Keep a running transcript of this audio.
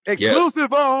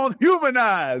Exclusive on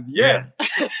Humanize. Yes.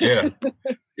 Yeah.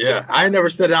 I ain't never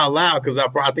said it out loud because I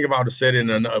think if I would have said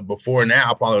it before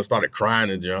now, I probably would have started crying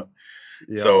and jump.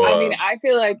 Yeah. So I mean, I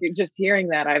feel like just hearing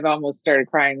that, I've almost started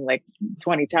crying like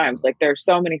 20 times. Like there's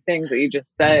so many things that you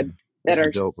just said that are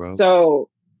dope,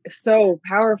 so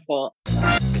powerful.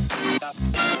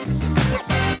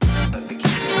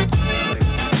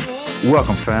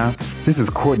 Welcome, fam. This is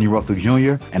Courtney Russell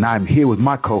Jr., and I'm here with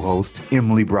my co-host,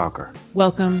 Emily Brocker.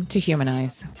 Welcome to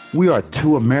Humanize. We are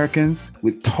two Americans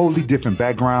with totally different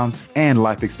backgrounds and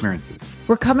life experiences.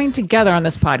 We're coming together on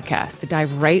this podcast to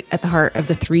dive right at the heart of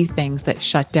the three things that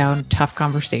shut down tough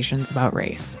conversations about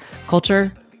race: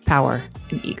 culture, power,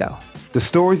 and ego. The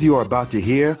stories you are about to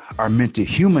hear are meant to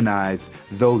humanize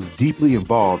those deeply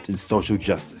involved in social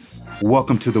justice.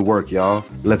 Welcome to the work, y'all.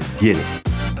 Let's get it.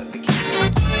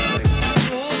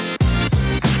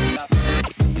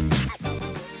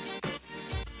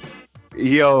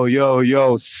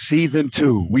 Yo, season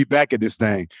 2. We back at this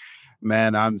thing.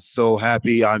 Man, I'm so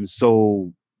happy. I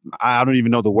don't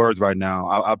even know the words right now.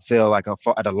 I feel like I'm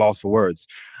at a loss for words.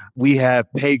 We have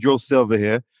Pedro Silva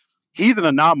here. He's an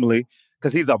anomaly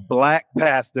because he's a Black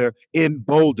pastor in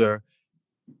Boulder.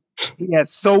 He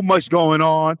has so much going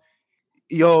on.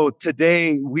 Yo,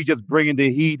 today we just bringing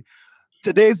the heat.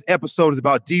 Today's episode is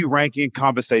about de-ranking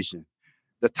conversation.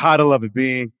 The title of it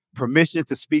being Permission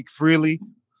to Speak Freely.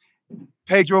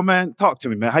 Pedro, man, talk to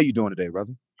me, man. How you doing today,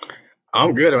 brother?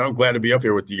 I'm good. I'm glad to be up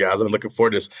here with you guys. I'm looking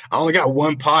forward to this. I only got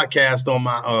one podcast on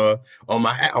my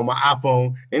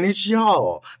iPhone, and it's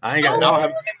y'all. I don't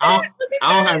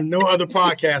have no other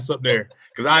podcasts up there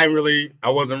because I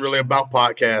wasn't really about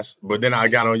podcasts. But then I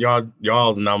got on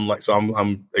y'all's, and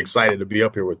I'm excited to be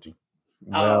up here with you.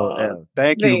 Well,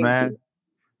 thank you, man.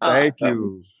 Thank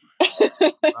you.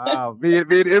 Wow, me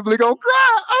and Emily gonna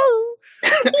cry. Oh.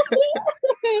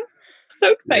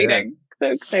 So exciting. Yeah.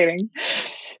 So exciting.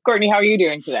 Courtney, how are you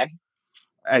doing today?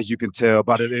 As you can tell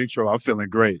by the intro, I'm feeling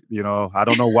great. You know, I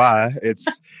don't know why. It's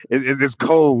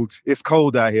cold. It's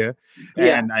cold out here,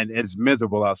 and it's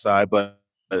miserable outside, but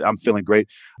I'm feeling great.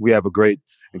 We have a great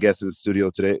guest in the studio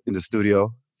today.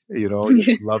 You know,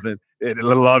 just loving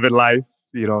life.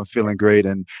 You know, I'm feeling great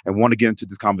and want to get into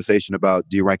this conversation about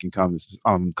de-ranking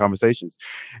conversations.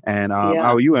 And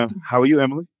how are you,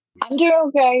 Emily? I'm doing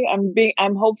okay.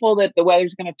 I'm hopeful that the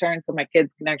weather's going to turn so my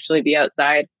kids can actually be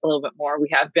outside a little bit more. We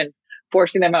have been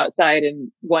forcing them outside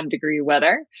in 1-degree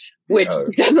weather, which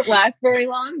doesn't last very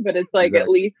long, but it's like at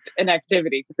least an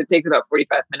activity because it takes about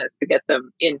 45 minutes to get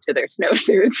them into their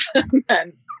snowsuits and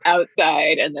then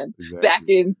outside and then back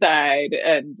inside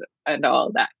and all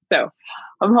of that. So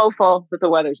I'm hopeful that the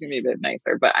weather's going to be a bit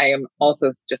nicer, but I am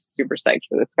also just super psyched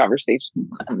for this conversation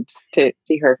and to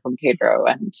hear from Pedro,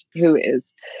 and who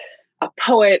is a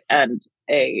poet and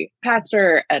a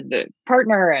pastor and a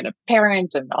partner and a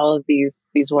parent and all of these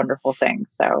wonderful things.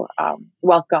 So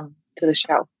welcome to the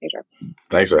show, Pedro.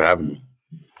 Thanks for having me.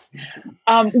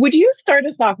 Would you start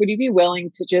us off? Would you be willing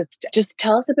to just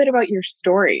tell us a bit about your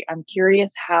story? I'm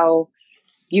curious how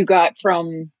you got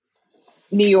from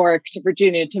New York to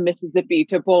Virginia to Mississippi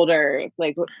to Boulder.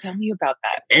 Like, tell me about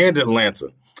that. And Atlanta.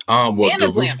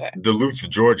 Duluth,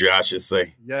 Georgia, I should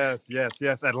say. Yes.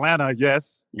 Atlanta,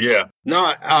 yes. Yeah.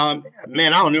 No,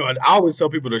 man, I don't know. I always tell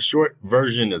people the short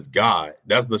version is God.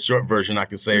 That's the short version I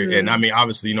can say. Mm-hmm. And I mean,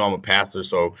 obviously, you know, I'm a pastor,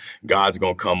 so God's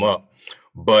going to come up.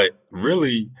 But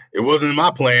really, it wasn't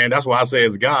my plan. That's why I say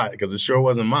it's God, because it sure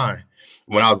wasn't mine.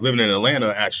 When I was living in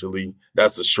Atlanta, actually,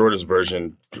 that's the shortest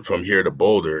version from here to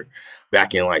Boulder.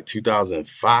 Back in like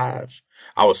 2005,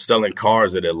 I was selling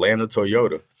cars at Atlanta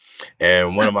Toyota.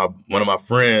 And one of my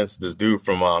friends, this dude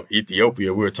from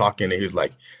Ethiopia, we were talking and he was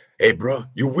like, "Hey, bro,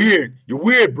 you're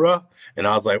weird, bro." And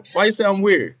I was like, "Why you say I'm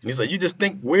weird?" And he's like, "You just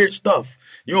think weird stuff.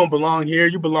 You don't belong here.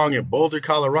 You belong in Boulder,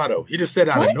 Colorado." He just said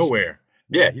out of nowhere.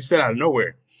 Yeah, he said out of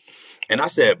nowhere. And I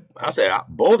said,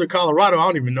 Boulder, Colorado, I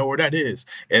don't even know where that is.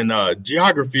 And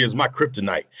geography is my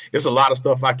kryptonite. It's a lot of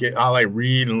stuff I like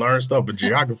read and learn stuff, but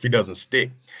geography doesn't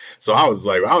stick. So I was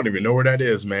like, I don't even know where that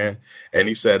is, man. And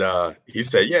he said, yeah,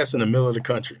 it's in the middle of the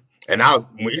country. And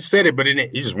when he said it, but he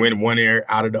just went one ear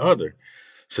out of the other.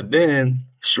 So then,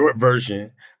 short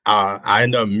version, I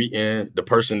ended up meeting the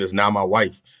person that's now my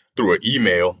wife through an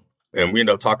email. And we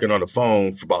ended up talking on the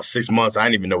phone for about 6 months. I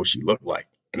didn't even know what she looked like.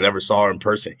 I never saw her in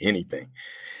person, anything.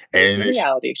 And it's a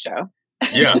reality show.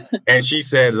 Yeah. And she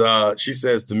says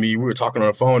to me, we were talking on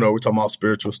the phone, we were talking about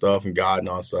spiritual stuff and God and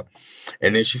all that stuff.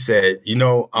 And then she said, you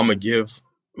know, I'm going to give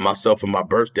myself for my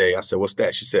birthday. I said, what's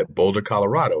that? She said, Boulder,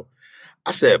 Colorado.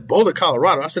 I said, Boulder,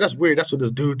 Colorado. I said, that's weird. That's what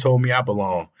this dude told me I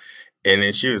belong. And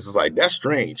then she was just like, that's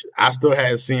strange. I still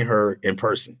hadn't seen her in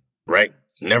person. Right.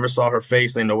 Never saw her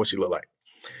face. Didn't know what she looked like.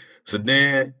 So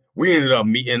then we ended up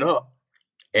meeting up.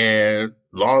 And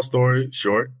long story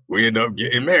short, we ended up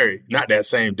getting married. Not that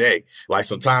same day. Like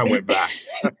some time went by.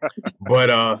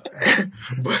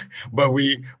 but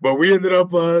we ended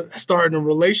up starting a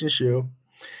relationship.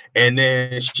 And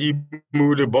then she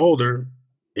moved to Boulder.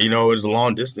 You know, it was a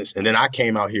long distance. And then I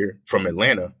came out here from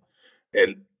Atlanta.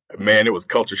 And man, it was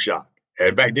culture shock.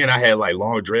 And back then I had like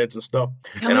long dreads and stuff.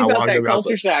 Tell me about that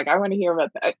culture shock. I want to hear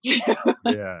about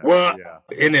that. Well,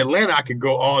 in Atlanta, I could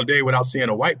go all day without seeing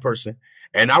a white person.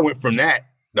 And I went from that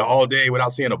to all day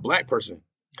without seeing a black person.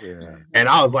 Yeah. And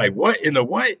I was like, what in the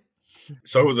what?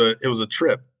 So it was a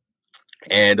trip.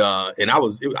 And I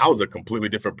was a completely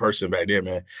different person back then,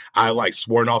 man. I like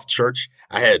sworn off church.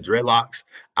 I had dreadlocks.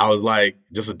 I was like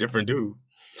just a different dude.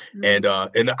 And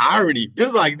the irony,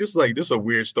 this is a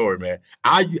weird story, man.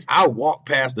 I walked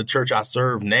past the church I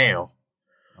serve now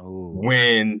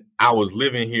when I was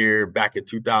living here back in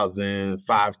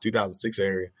 2005, 2006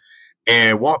 area,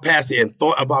 and walked past it and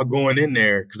thought about going in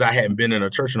there because I hadn't been in a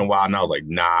church in a while. And I was like,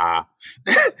 nah.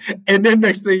 And then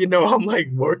next thing you know, I'm like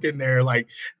working there like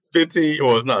 10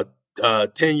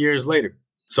 years later.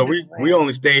 So we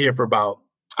only stayed here for about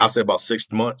 6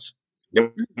 months.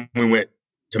 Then we went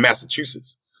to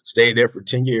Massachusetts. Stayed there for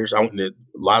 10 years. A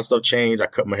lot of stuff changed. I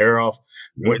cut my hair off,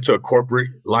 went to a corporate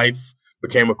life,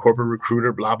 became a corporate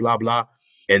recruiter, blah, blah, blah.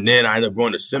 And then I ended up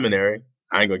going to seminary.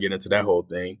 I ain't going to get into that whole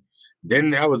thing. Then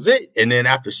that was it. And then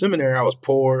after seminary, I was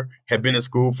poor, had been in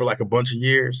school for like a bunch of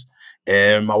years.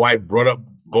 And my wife brought up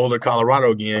Boulder,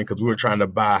 Colorado again because we were trying to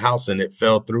buy a house and it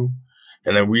fell through.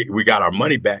 And then we got our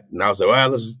money back. And I was like,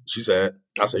 well, she said,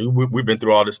 we've been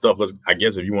through all this stuff. I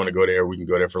guess if you want to go there, we can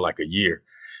go there for like a year.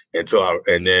 And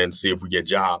then see if we get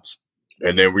jobs.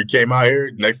 And then we came out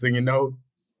here. Next thing you know,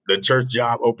 the church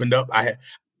job opened up. I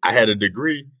had a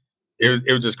degree. It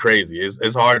was just crazy.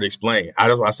 It's hard to explain.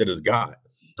 That's why I said it's God.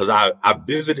 Because I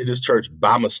visited this church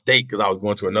by mistake because I was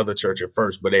going to another church at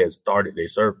first, but they had started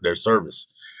their service.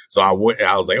 So I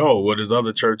was like, oh, well, this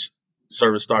other church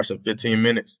service starts in 15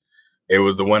 minutes. It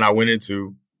was the one I went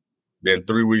into. Then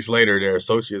 3 weeks later, their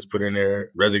associates put in their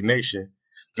resignation.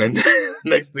 And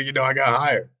next thing you know, I got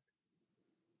hired.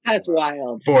 That's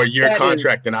wild. For a year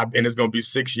contract, and it's going to be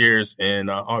 6 years in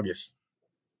August.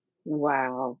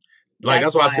 Wow. Like,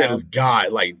 that's why wild. I said it's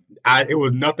God. Like, it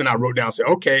was nothing I wrote down and said,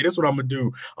 okay, this is what I'm going to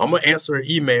do. I'm going to answer an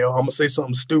email. I'm going to say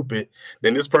something stupid.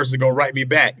 Then this person's going to write me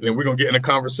back. Then we're going to get in a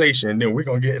conversation. Then we're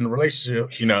going to get in a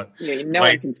relationship, you know. Yeah,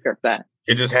 I can script that.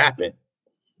 It just happened.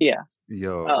 Yeah.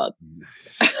 Yo.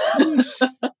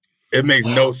 It makes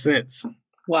no sense.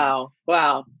 Wow.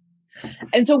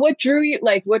 And so what drew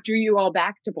you all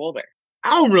back to Boulder? I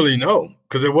don't really know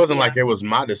because it wasn't like it was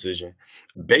my decision.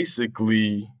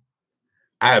 Basically,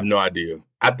 I have no idea.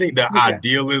 I think the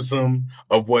idealism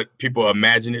of what people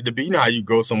imagine it to be, you know how you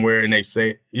go somewhere and they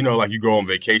say, you know, like you go on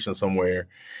vacation somewhere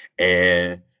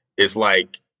and it's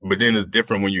like, but then it's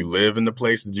different when you live in the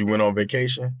place that you went on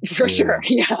vacation. For sure.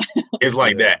 Yeah. It's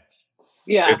like that.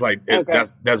 Yeah. It's like,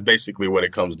 that's basically what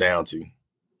it comes down to.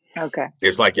 Okay.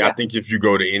 It's like, I think if you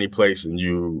go to any place and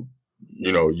you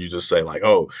just say like,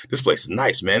 oh, this place is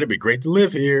nice, man. It'd be great to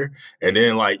live here. And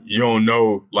then like, you don't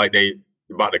know like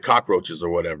about the cockroaches or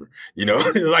whatever, you know,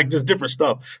 like just different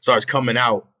stuff starts coming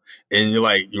out. And you're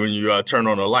like, when you turn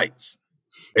on the lights.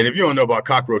 And if you don't know about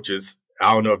cockroaches,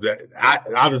 I don't know if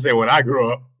I'll just say when I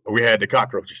grew up, we had the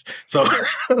cockroaches. So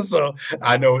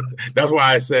I know that's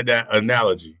why I said that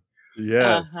analogy.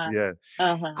 Yes, yeah.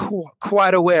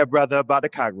 Quite aware, brother, about the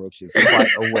cockroaches. Quite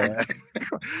aware.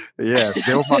 Yes,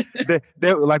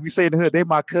 they like we say in the hood, they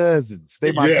my cousins.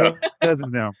 They my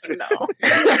cousins now. No.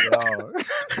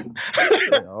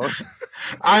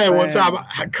 I had one time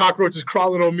cockroaches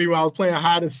crawling on me while I was playing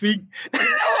hide and seek.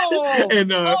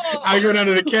 And I go down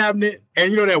to the cabinet,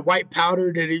 and you know that white powder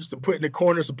that they used to put in the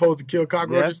corner supposed to kill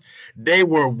cockroaches? Yes. They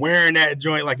were wearing that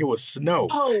joint like it was snow.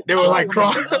 They were like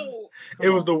crawling. It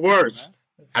was the worst.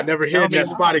 I never hit that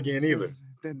spot again either.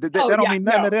 That don't mean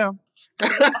nothing to them.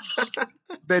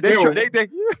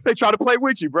 They try to play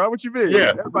with you, bro. What you mean?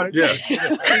 Yeah.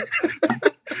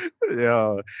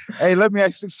 Yeah. Hey, let me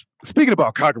ask you, speaking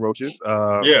about cockroaches,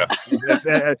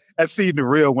 as seen the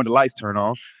real when the lights turn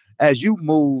on, as you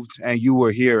moved and you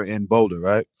were here in Boulder,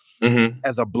 right? Mm-hmm.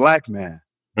 As a black man,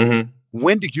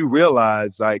 when did you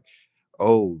realize like,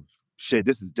 oh shit,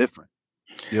 this is different?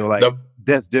 You know, like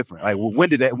that's different. Like, when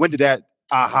did that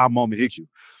aha moment hit you?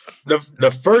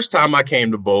 The first time I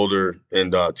came to Boulder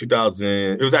in 2000,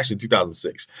 it was actually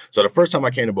 2006. So the first time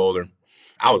I came to Boulder,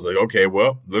 I was like, okay,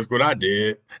 well, look what I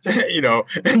did, you know,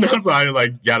 and that's why I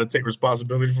like got to take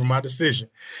responsibility for my decision.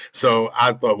 So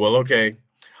I thought, well, okay,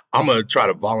 I'm going to try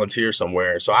to volunteer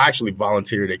somewhere. So I actually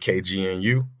volunteered at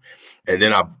KGNU. And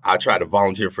then I tried to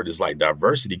volunteer for this like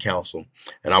diversity council.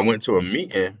 And I went to a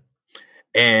meeting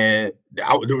and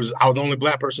I was the only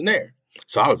Black person there.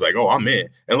 So I was like, oh, I'm in.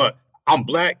 And look, I'm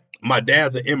Black. My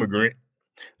dad's an immigrant.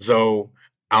 So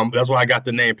that's why I got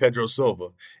the name Pedro Silva.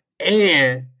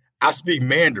 And I speak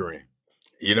Mandarin,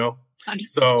 you know?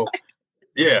 So,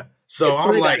 yeah. So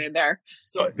I'm like,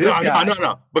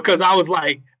 no. Because I was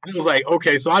like,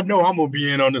 okay, so I know I'm going to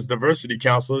be in on this diversity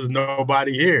council. There's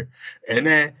nobody here. And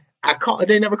then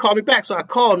they never called me back. So I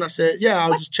called and I said, yeah, I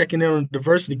was just checking in on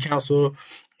diversity council.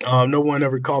 No one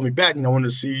ever called me back. And I wanted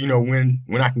to see, you know, when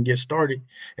I can get started.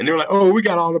 And they were like, oh, we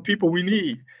got all the people we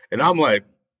need. And I'm like,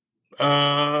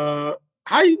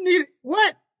 how you need it?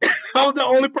 What? I was the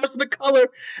only person of color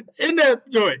in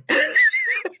that joint.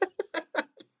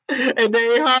 And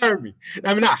they ain't hired me.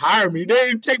 I mean, not hire me. They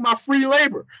didn't take my free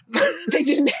labor. They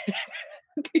didn't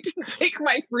take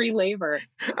my free labor.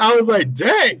 I was like,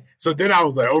 dang. So then I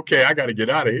was like, okay, I got to get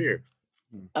out of here.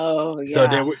 Oh,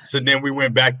 yeah. So then we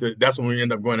went back that's when we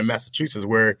ended up going to Massachusetts,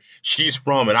 where she's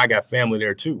from, and I got family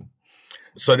there too.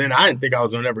 So then I didn't think I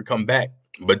was going to ever come back.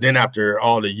 But then after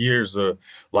all the years of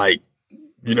like,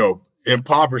 you know,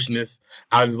 impoverishedness,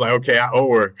 I was like, okay, I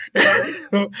owe her.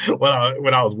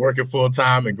 when I was working full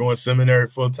time and going seminary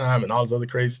full time and all this other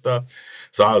crazy stuff.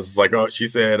 So I was like, oh, she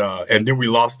said, and then we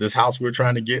lost this house we were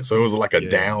trying to get. So it was like a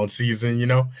down season, you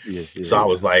know? So I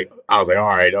was like, all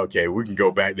right, okay, we can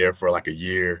go back there for like a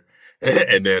year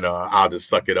and then I'll just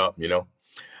suck it up, you know?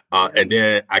 And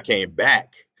then I came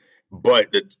back.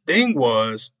 But the thing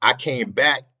was, I came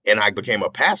back and I became a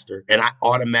pastor and I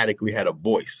automatically had a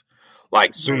voice.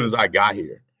 Like soon as I got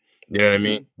here, you know what I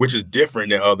mean? Which is different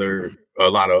than a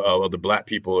lot of other Black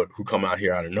people who come out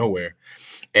here out of nowhere.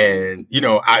 And, you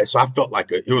know, I felt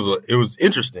like it was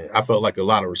interesting. I felt like a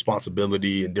lot of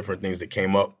responsibility and different things that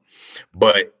came up.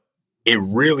 But it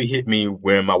really hit me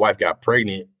when my wife got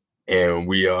pregnant and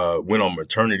we went on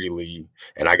maternity leave,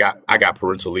 and I got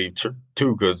parental leave too,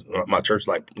 because my church,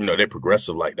 like, you know, they're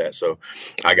progressive like that. So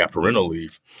I got parental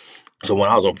leave. So when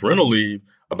I was on parental leave,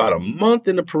 about a month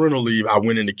into parental leave, I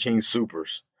went into King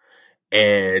Soopers.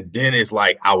 And then it's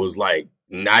like, I was like,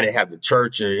 I didn't have the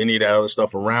church or any of that other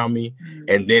stuff around me.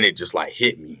 And then it just like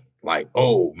hit me like,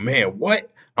 oh man, what?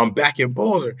 I'm back in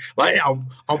Boulder. Like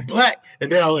I'm Black.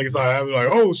 And then I was like,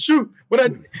 oh shoot,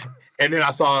 and then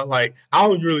I saw, like, I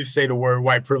don't really say the word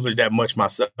white privilege that much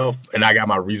myself, and I got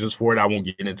my reasons for it. I won't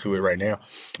get into it right now.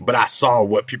 But I saw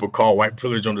what people call white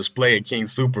privilege on display at King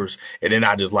Soopers. And then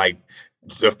I just like,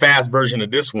 the fast version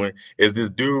of this one is this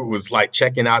dude was like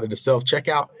checking out at the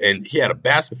self-checkout, and he had a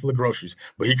basket full of groceries,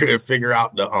 but he couldn't figure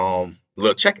out the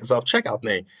little self-checkout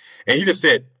thing. And he just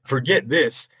said, forget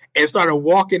this, and started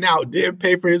walking out, didn't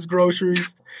pay for his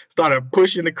groceries, started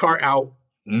pushing the cart out,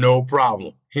 no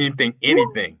problem. He didn't think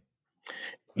anything.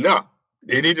 No.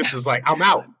 And he just was like, I'm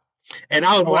out. And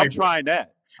I was like, I'm trying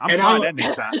that. I'm trying that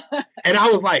next time. And I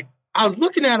was like, I was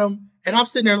looking at him, and I'm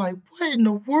sitting there like, what in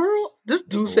the world? This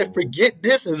dude said, forget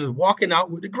this, and was walking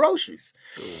out with the groceries.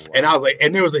 And I was like,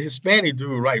 and there was a Hispanic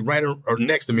dude right or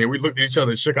next to me, and we looked at each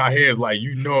other and shook our heads like,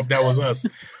 you know, if that was us,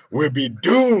 we'd be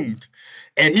doomed.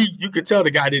 And you could tell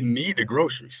the guy didn't need the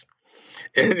groceries.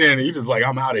 And then he just like,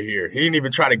 I'm out of here. He didn't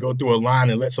even try to go through a line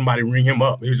and let somebody ring him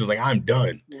up. He was just like, I'm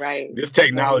done. Right. This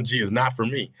technology is not for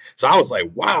me. So I was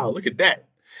like, wow, look at that.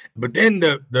 But then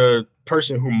the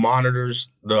person who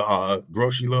monitors the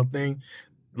grocery little thing,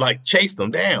 like, chased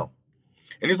him down.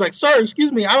 And he's like, sir,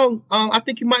 excuse me, I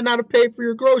think you might not have paid for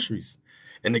your groceries.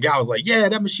 And the guy was like, yeah,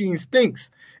 that machine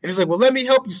stinks. And he's like, well, let me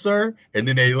help you, sir. And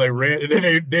then they like ran,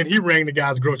 and then he rang the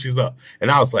guy's groceries up.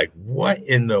 And I was like, what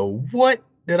in the what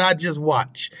did I just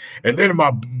watch? And then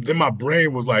my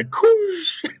brain was like,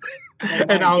 koosh.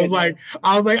 And I was like,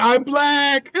 I'm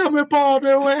Black. I'm in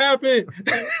Boulder. What happened?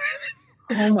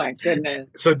 Oh my goodness.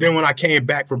 So then when I came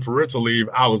back from parental leave,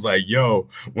 I was like, yo,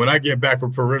 when I get back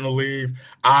from parental leave,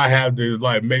 I have to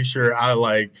like make sure I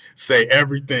like say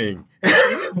everything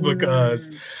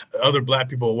because other Black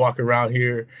people walk around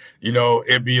here, you know,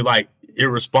 it'd be like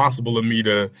irresponsible of me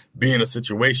to be in a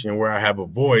situation where I have a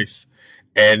voice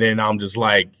and then I'm just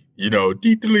like, you know,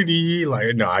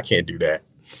 like, no, I can't do that.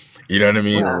 You know what I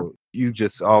mean? Wow. You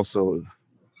just also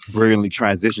brilliantly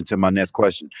transitioned to my next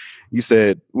question. You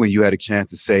said when you had a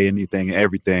chance to say anything and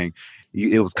everything,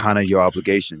 it was kind of your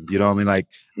obligation. You know what I mean? Like,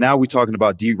 now we're talking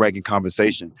about deranking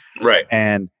conversation. Right.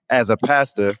 And as a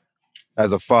pastor,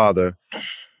 as a father,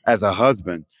 as a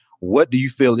husband, what do you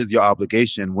feel is your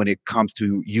obligation when it comes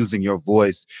to using your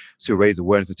voice to raise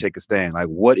awareness and take a stand? Like,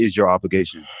 what is your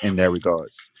obligation in that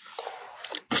regards?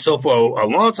 So for a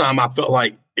long time, I felt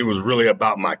like it was really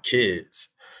about my kids,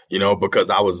 you know,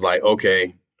 because I was like,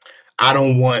 okay, I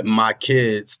don't want my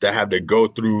kids to have to go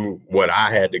through what I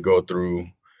had to go through,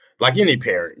 like any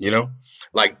parent, you know?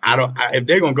 Like, if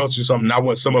they're going to go through something, I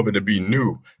want some of it to be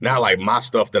new, not like my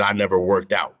stuff that I never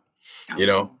worked out, you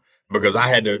know? Because I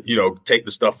had to, you know, take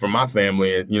the stuff from my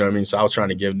family and, you know what I mean? So I was trying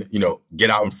to get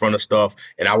out in front of stuff,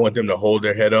 and I want them to hold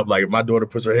their head up. Like if my daughter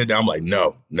puts her head down, I'm like,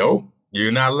 no,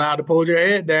 you're not allowed to hold your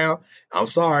head down. I'm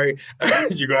sorry.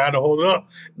 You're going to have to hold it up.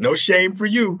 No shame for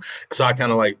you. So I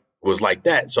kind of like was like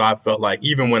that. So I felt like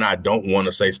even when I don't want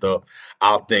to say stuff,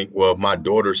 I'll think, well, if my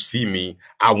daughters see me,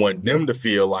 I want them to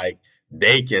feel like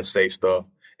they can say stuff,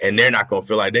 and they're not going to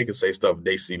feel like they can say stuff if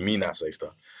they see me not say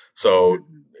stuff. So,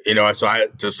 you know, so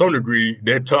to some degree,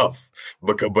 they're tough,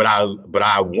 but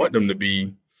I want them to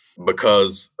be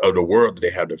because of the world that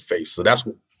they have to face. So that's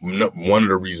one of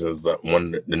the reasons, the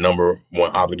number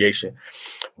one obligation.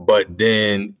 But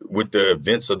then with the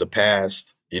events of the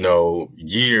past, you know,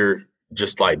 year,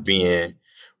 just like being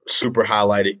super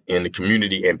highlighted in the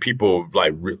community and people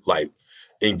like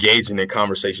engaging in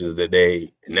conversations that they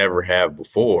never have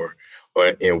before or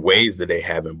in ways that they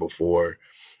haven't before.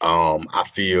 I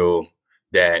feel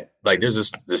that like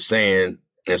there's this saying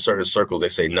in certain circles, they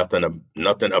say nothing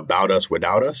about us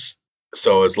without us.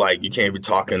 So it's like you can't be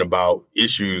talking about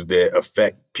issues that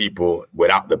affect people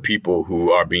without the people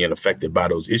who are being affected by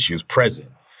those issues present.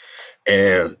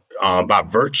 And by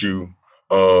virtue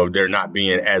of there not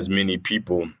being as many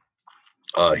people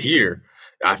here,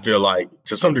 I feel like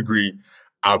to some degree,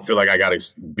 I feel like I got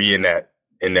to be in that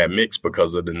mix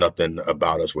because of the nothing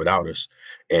about us without us.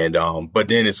 And but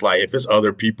then it's like if it's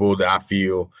other people that I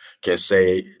feel can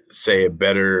say it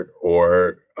better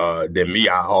or than me,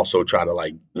 I also try to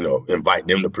like, you know, invite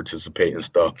them to participate and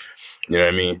stuff. You know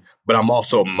what I mean? But I'm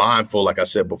also mindful, like I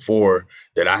said before,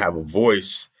 that I have a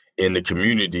voice in the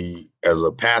community as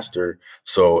a pastor.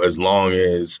 So as long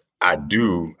as I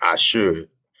do, I should.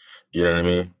 You know what I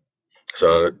mean?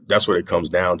 So that's what it comes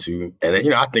down to. And,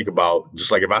 you know, I think about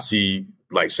just like if I see,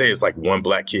 like, say it's like one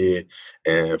black kid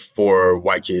and 4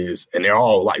 white kids, and they're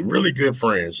all like really good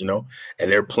friends, you know,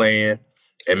 and they're playing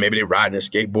and maybe they're riding their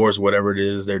skateboards, whatever it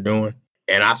is they're doing.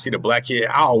 And I see the black kid,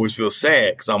 I always feel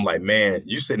sad because I'm like, man,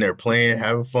 you sitting there playing,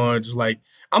 having fun, just like,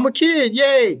 I'm a kid,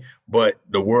 yay. But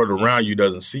the world around you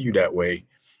doesn't see you that way.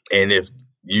 And if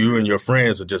you and your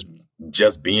friends are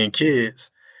just being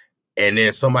kids, and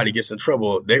then somebody gets in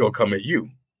trouble, they're going to come at you.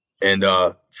 And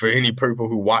for any people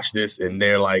who watch this and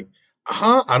they're like,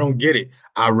 I don't get it.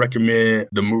 I recommend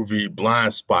the movie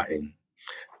Blind Spotting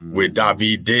with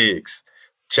Daveed Diggs.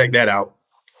 Check that out.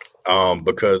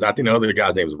 Because I think the other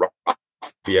guy's name is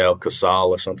Rafael Casal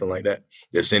or something like that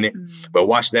that's in it. But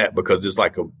watch that because it's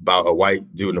like about a white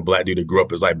dude and a black dude that grew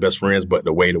up as like best friends, but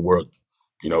the way the world,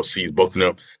 you know, sees both of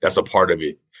them, that's a part of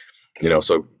it. You know,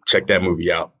 so check that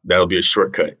movie out. That'll be a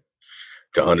shortcut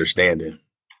to understanding.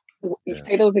 You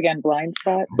say those again, Blind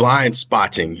Spot? Blind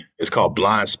Spotting. It's called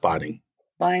Blind Spotting.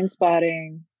 Blind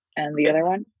Spotting. And the other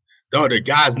one? No, the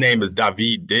guy's name is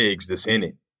Daveed Diggs that's in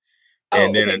it.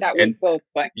 And then that was both.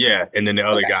 But... Yeah, and then the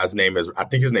other guy's name is, I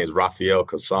think his name is Rafael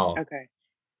Casal. Okay.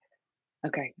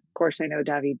 Of course, I know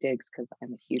Daveed Diggs because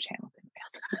I'm a huge Hamilton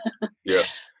fan. Yeah.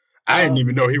 I didn't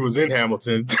even know he was in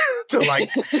Hamilton till like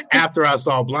after I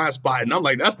saw Blind Spot. And I'm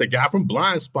like, that's the guy from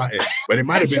Blind Spot. But it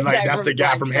might have been like, that's the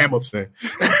guy from Hamilton.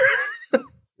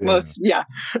 I'm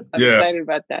excited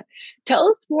about that. Tell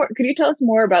us more. Could you tell us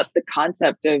more about the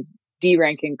concept of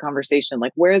deranking conversation?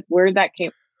 Like where that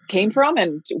came from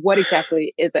and what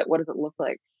exactly is it? What does it look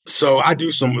like? So I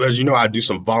do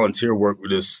some volunteer work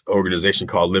with this organization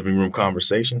called Living Room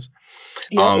Conversations.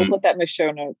 Yeah, we'll put that in the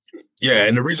show notes. Yeah,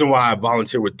 and the reason why I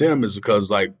volunteer with them is because,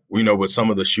 like, you know, with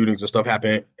some of the shootings and stuff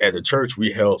happening at the church,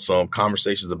 we held some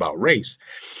conversations about race.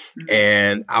 Mm-hmm.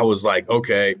 And I was like,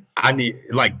 okay, I need,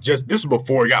 like, this is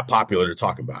before it got popular to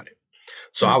talk about it.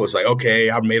 So I was like, okay,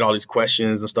 I made all these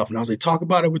questions and stuff. And I was like, talk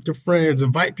about it with your friends,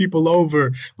 invite people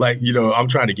over. Like, you know, I'm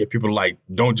trying to get people to like,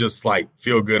 don't just like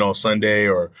feel good on Sunday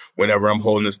or whenever I'm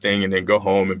holding this thing and then go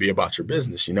home and be about your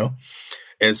business, you know?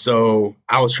 And so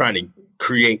I was trying to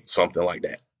create something like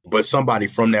that. But somebody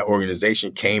from that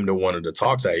organization came to one of the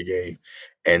talks I gave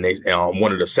and they,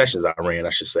 one of the sessions I ran, I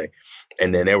should say.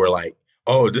 And then they were like,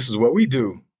 oh, this is what we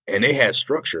do. And they had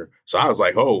structure. So I was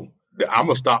like, oh, I'm going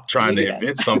to stop trying to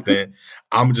invent something.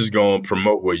 I'm just going to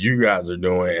promote what you guys are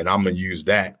doing, and I'm going to use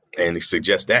that and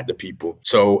suggest that to people.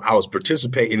 So I was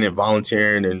participating and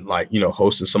volunteering and, like, you know,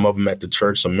 hosting some of them at the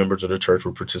church. Some members of the church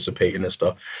were participating and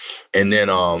stuff. And then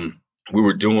we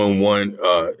were doing one,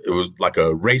 it was like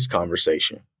a race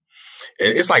conversation.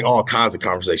 And it's like all kinds of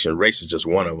conversation. Race is just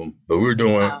one of them. But we were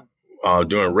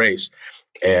doing race.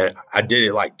 And I did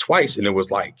it like twice, and it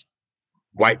was like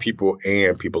white people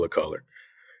and people of color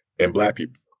and black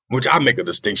people, which I make a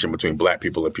distinction between black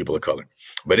people and people of color.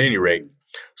 But at any rate,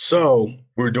 so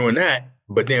we were doing that.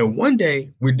 But then one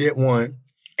day we did one,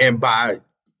 and by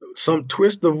some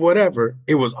twist of whatever,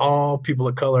 it was all people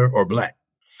of color or black.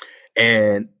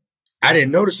 And I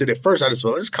didn't notice it at first. I just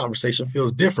felt this conversation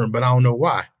feels different, but I don't know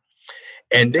why.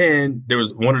 And then there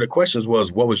was one of the questions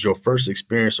was, what was your first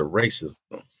experience of racism?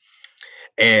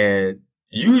 And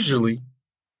usually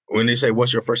when they say,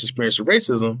 what's your first experience of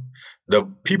racism? The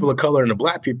people of color and the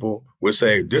black people would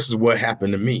say, this is what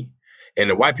happened to me. And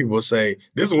the white people would say,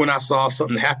 this is when I saw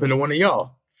something happen to one of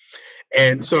y'all.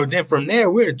 And so then from there,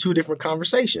 we're in two different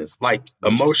conversations, like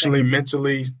emotionally,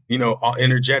 mentally,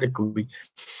 energetically.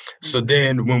 So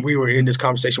then when we were in this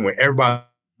conversation where everybody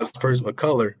was a person of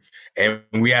color, and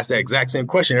we asked that exact same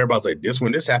question, everybody's like, this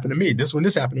one, this happened to me. This one,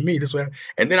 this happened to me. This one.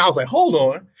 And then I was like, hold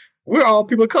on. We're all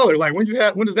people of color. Like, when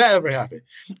does that ever happen?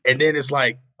 And then it's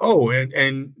like, oh,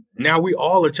 and now we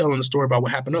all are telling the story about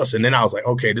what happened to us. And then I was like,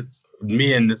 okay,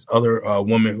 me and this other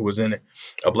woman who was in it,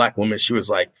 a black woman, she was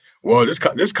like, well,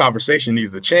 this conversation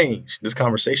needs to change. This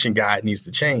conversation guide needs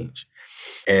to change.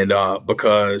 And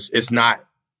because it's not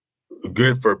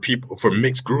good for people, for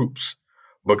mixed groups,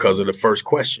 because of the first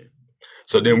question.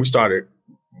 So then we started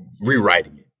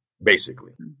rewriting it,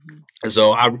 basically. And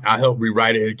so I helped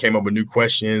rewrite it. It came up with new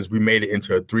questions. We made it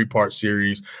into a 3-part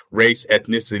series: race,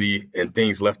 ethnicity, and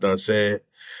things left unsaid.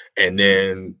 And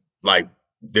then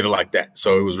did it like that.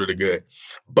 So it was really good.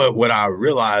 But what I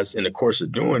realized in the course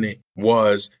of doing it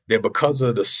was that because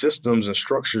of the systems and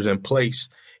structures in place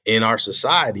in our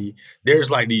society, there's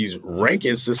like these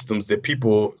ranking systems that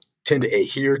people tend to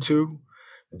adhere to,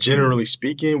 generally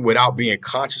speaking, without being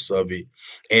conscious of it.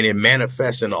 And it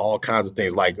manifests in all kinds of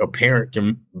things. Like a parent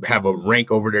can have a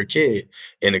rank over their kid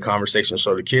in a conversation.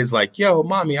 So the kid's like, yo,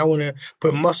 mommy, I want to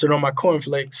put mustard on my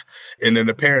cornflakes. And then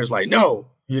the parent's like, no,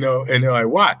 and they're like,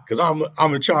 why? Because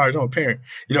I'm in charge. I'm a parent.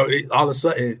 All of a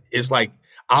sudden, it's like,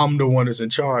 I'm the one that's in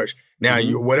charge. Now,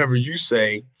 whatever you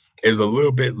say is a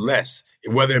little bit less.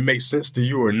 Whether it makes sense to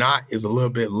you or not is a little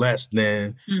bit less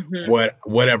than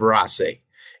whatever I say.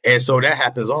 And so that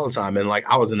happens all the time. And like,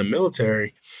 I was in the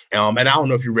military, and I don't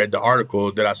know if you read the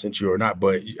article that I sent you or not,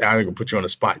 but I ain't gonna put you on the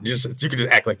spot. You could just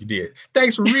act like you did.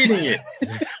 Thanks for reading it.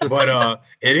 But at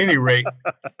any rate,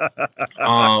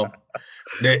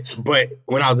 but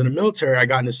when I was in the military, I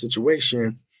got in a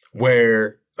situation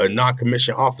where a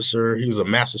non-commissioned officer, he was a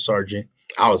master sergeant.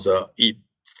 I was a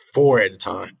E4 at the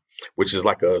time, which is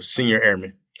like a senior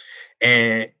airman.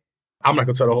 And I'm not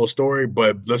going to tell the whole story,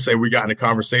 but let's say we got in a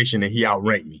conversation and he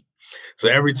outranked me. So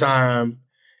every time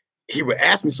he would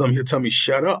ask me something, he'd tell me,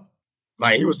 shut up.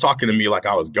 Like, he was talking to me like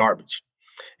I was garbage.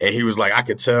 And he was like, I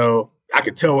could tell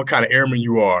what kind of airman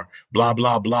you are, blah,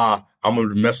 blah, blah. I'm going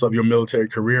to mess up your military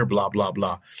career, blah, blah,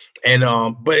 blah. And,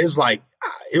 but it was like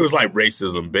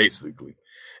racism, basically.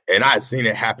 And I had seen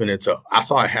it I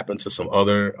saw it happen to some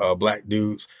other black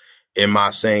dudes in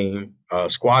my same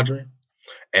squadron.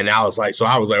 And I was like,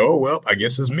 oh, well, I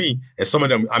guess it's me. And some of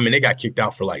them, they got kicked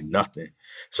out for like nothing.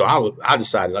 So I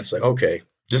decided, I was like, okay,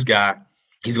 this guy,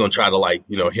 he's going to try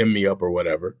to hem me up or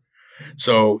whatever.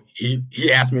 So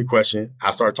he asked me a question.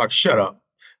 I started talking, shut up.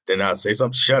 Then I'd say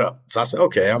something, shut up. So I said,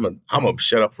 okay, I'm going to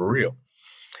shut up for real.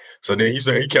 So then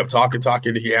he kept talking.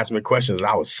 He asked me questions and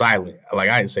I was silent. Like,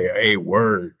 I didn't say a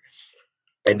word.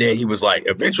 And then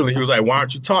eventually he was like, why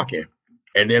aren't you talking?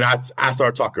 And then I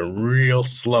started talking real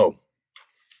slow.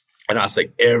 And I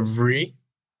say, then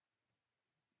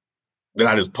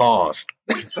I just paused.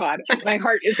 God, my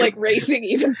heart is like racing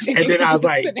even. And then I was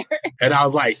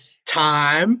like,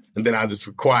 time. And then I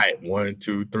just quiet. 1,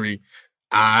 2, 3.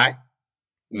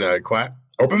 Quiet.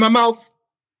 Open my mouth.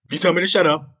 You tell me to shut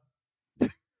up.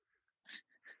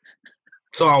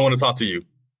 So I want to talk to you.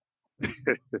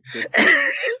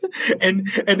 and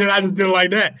then I just did it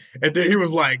like that. And then he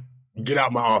was like, get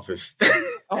out my office.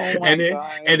 Oh my and then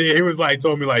God. And then he was like,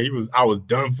 told me like I was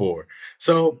done for.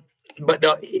 So, but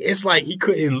it's like he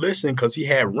couldn't listen because he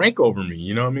had rank over me.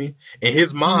 You know what I mean? In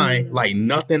his mind, like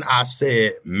nothing I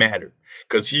said mattered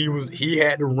because he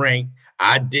had the rank,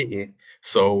 I didn't.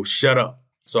 So shut up.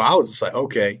 So I was just like,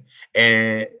 okay.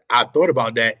 And I thought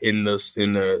about that in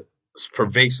the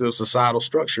pervasive societal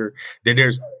structure, that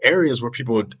there's areas where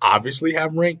people obviously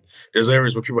have rank. There's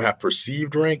areas where people have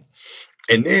perceived rank.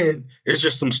 And then it's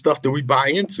just some stuff that we buy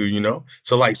into,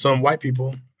 So like some white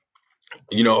people,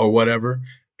 or whatever,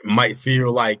 might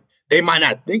feel like they might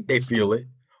not think they feel it,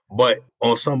 but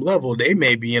on some level, they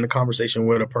may be in a conversation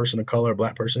with a person of color, a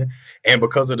black person. And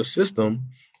because of the system,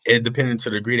 depending to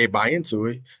the degree they buy into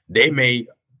it, they may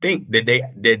think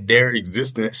that their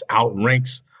existence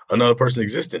outranks another person's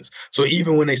existence. So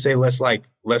even when they say let's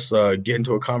get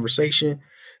into a conversation,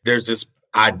 there's this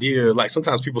idea, like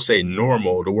sometimes people say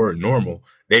normal, the word normal,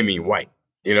 they mean white,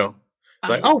 you know?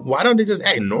 Like, oh, why don't they just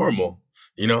act normal?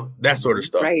 You know, that sort of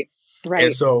stuff. Right.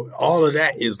 And so all of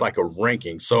that is like a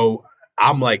ranking. So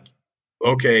I'm like,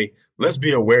 okay, let's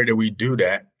be aware that we do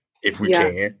that if we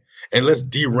can. And let's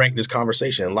de-rank this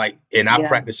conversation. Like, and I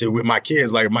practice it with my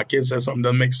kids. Like, if my kids says something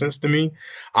doesn't make sense to me,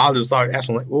 I'll just start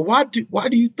asking, like, well, why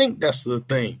do you think that's the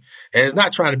thing? And it's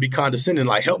not trying to be condescending.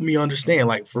 Like, help me understand.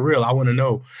 Like, for real, I want to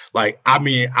know. Like, I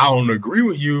mean, I don't agree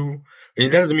with you. It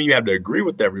doesn't mean you have to agree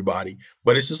with everybody,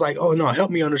 but it's just like, oh no,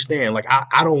 help me understand. Like,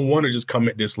 I don't want to just come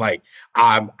at this like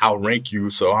I'll rank you,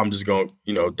 so I'm just going,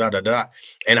 da.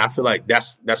 And I feel like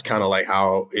that's kind of like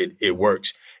how it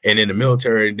works. And in the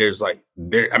military,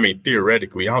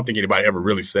 theoretically, I don't think anybody ever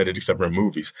really said it except for in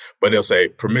movies, but they'll say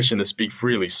permission to speak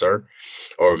freely, sir,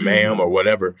 or ma'am, or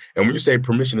whatever. And when you say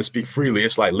permission to speak freely,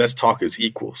 it's like, let's talk as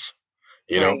equals,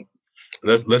 you know,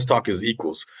 let's talk as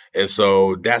equals. And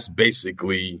so that's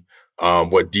basically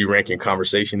what de-ranking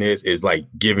conversation is like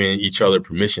giving each other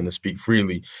permission to speak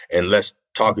freely and let's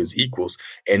talk as equals.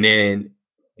 And then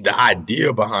the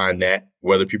idea behind that,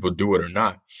 whether people do it or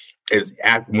not, is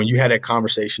when you had that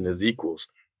conversation as equals,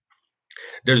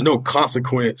 there's no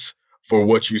consequence for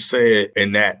what you said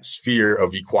in that sphere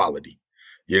of equality.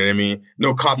 You know what I mean?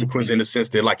 No consequence in the sense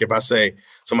that, like, if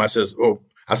somebody says, oh,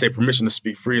 I say permission to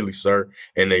speak freely, sir.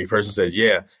 And the person says,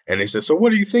 yeah. And they say, so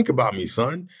what do you think about me,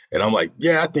 son? And I'm like,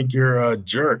 yeah, I think you're a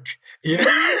jerk. You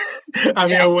know? I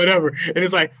mean, or whatever. And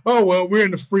it's like, oh, well, we're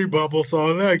in the free bubble.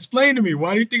 So explain to me,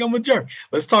 why do you think I'm a jerk?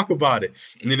 Let's talk about it.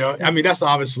 You know, I mean, that's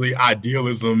obviously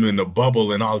idealism and the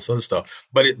bubble and all this other stuff.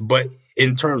 But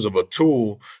in terms of a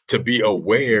tool to be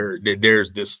aware that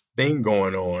there's this thing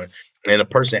going on and a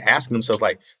person asking themselves,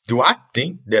 like, do I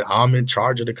think that I'm in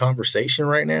charge of the conversation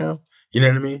right now? You know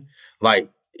what I mean? Like,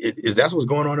 is that what's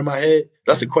going on in my head?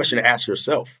 That's a question to ask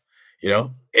yourself, you know?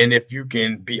 And if you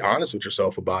can be honest with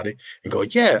yourself about it and go,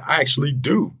 yeah, I actually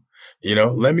do, you know,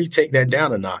 let me take that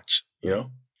down a notch, you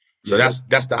know? So that's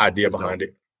the idea behind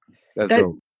it. That's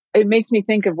dope. It makes me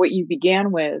think of what you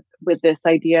began with this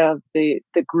idea of the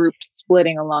group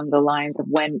splitting along the lines of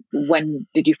when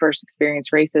did you first experience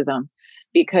racism?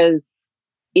 Because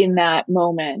in that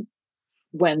moment,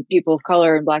 when people of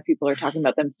color and Black people are talking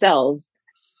about themselves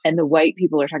and the white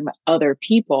people are talking about other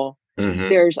people,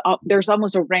 there's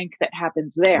almost a rank that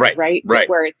happens there, right?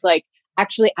 Where it's like,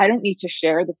 actually, I don't need to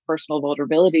share this personal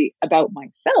vulnerability about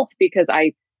myself because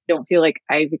I don't feel like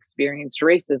I've experienced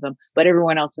racism, but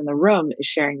everyone else in the room is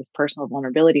sharing this personal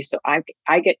vulnerability. So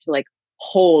I get to like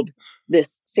hold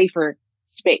this safer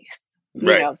space. You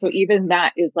know? So even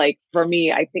that is like, for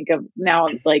me, I think of now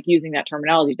like using that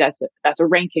terminology, that's a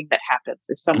ranking that happens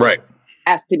if someone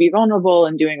has to be vulnerable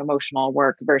and doing emotional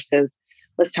work versus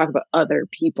let's talk about other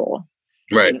people.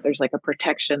 Right. You know, there's like a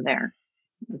protection there.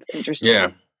 It's interesting.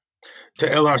 Yeah. To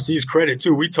LRC's credit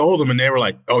too, we told them and they were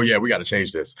like, oh yeah, we got to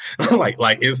change this. like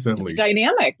instantly. It's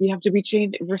dynamic. You have to be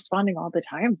responding all the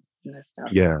time to this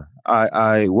stuff. Yeah.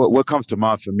 I what comes to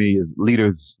mind for me is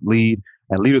leaders lead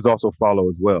and leaders also follow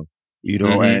as well. You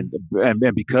know, and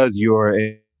because you're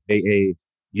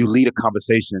you lead a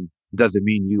conversation doesn't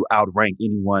mean you outrank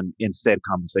anyone in said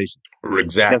conversation.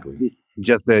 Exactly.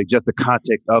 Just the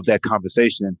context of that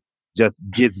conversation just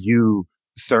gives you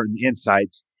certain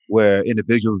insights where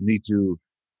individuals need to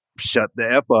shut the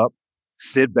F up,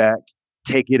 sit back,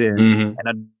 take it in,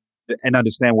 and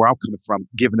understand where I'm coming from,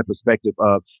 given the perspective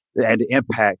of and the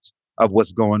impact of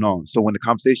what's going on. So when the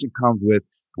conversation comes with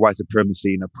white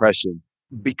supremacy and oppression,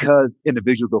 because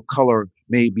individuals of color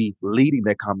may be leading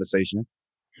that conversation,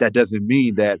 that doesn't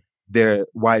mean that their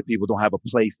white people don't have a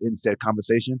place in said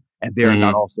conversation, and they're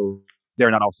not also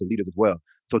leaders as well.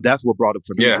 So that's what brought up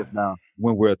for me just now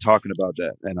when we're talking about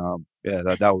that. And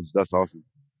that's awesome.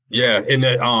 Yeah, in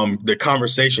the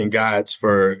conversation guides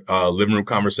for living room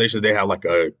conversations, they have like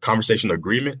a conversation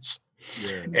agreements.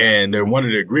 Yeah. And one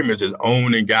of the agreements is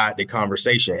own and guide the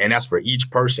conversation. And that's for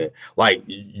each person. Like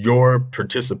your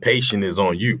participation is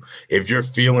on you. If you're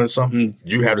feeling something,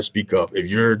 you have to speak up. If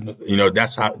you're,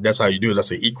 that's how you do it.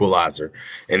 That's an equalizer.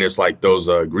 And it's like those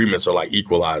agreements are like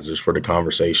equalizers for the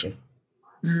conversation.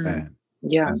 Man,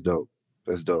 yeah, that's dope.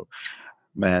 That's dope.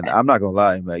 Man, I'm not going to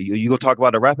lie, man. You going to talk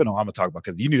about the rapping or I'm going to talk about,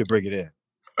 because you need to bring it in.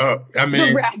 I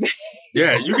mean,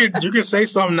 yeah, you can say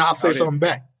something. I'll say something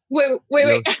back. Wait.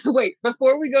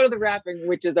 Before we go to the rapping,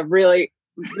 which is a really,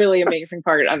 really amazing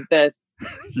part of this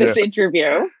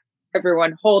interview,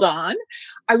 everyone hold on.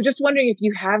 I was just wondering if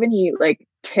you have any like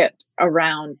tips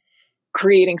around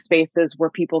creating spaces where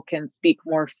people can speak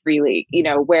more freely, you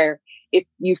know, where if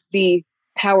you see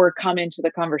power come into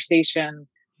the conversation,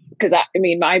 because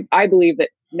I believe that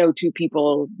no two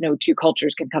people, no two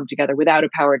cultures can come together without a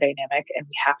power dynamic. And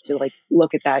we have to like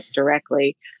look at that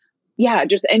directly. Yeah.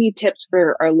 Just any tips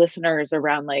for our listeners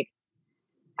around like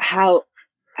how,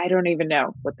 I don't even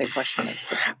know what the question is.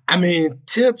 I mean,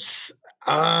 tips,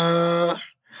 I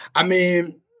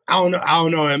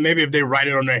don't know. And maybe if they write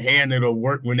it on their hand, it'll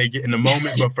work when they get in the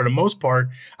moment. But for the most part,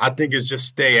 I think it's just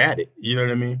stay at it. You know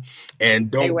what I mean?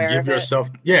 And don't give yourself,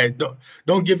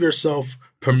 don't give yourself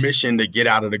permission to get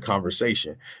out of the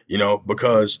conversation, you know,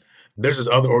 because there's this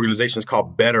other organizations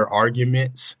called Better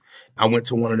Arguments. I went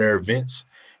to one of their events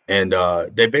and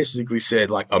they basically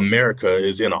said like America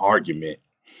is in an argument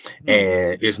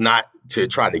and it's not to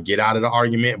try to get out of the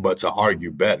argument, but to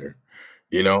argue better.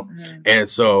 You know? And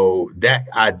so that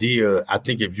idea, I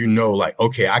think if you know, like,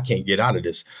 okay, I can't get out of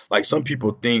this. Like some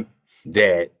people think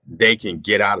that they can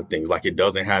get out of things, like it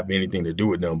doesn't have anything to do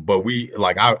with them. But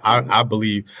I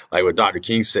believe, like what Dr.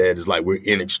 King said, is like we're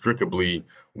inextricably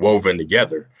woven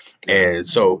together. And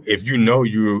so if you know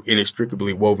you're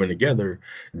inextricably woven together,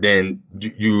 then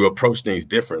you approach things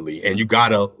differently. And you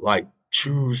gotta like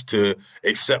choose to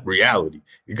accept reality,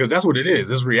 because that's what it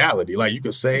is. It's reality. Like you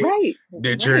could say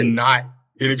that you're not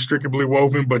inextricably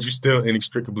woven, but you're still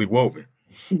inextricably woven.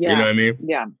 Yeah. You know what I mean?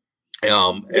 Yeah.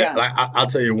 Like I'll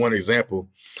tell you one example.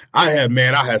 I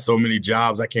had so many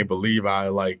jobs. I can't believe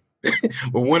but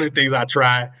one of the things I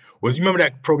tried was, you remember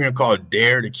that program called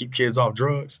DARE to keep kids off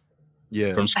drugs?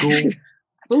 Yeah. From school? I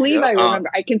believe I remember.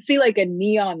 I can see like a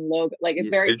neon logo. Like it's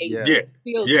very 80s.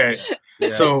 Yeah.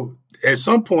 So at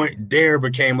some point, DARE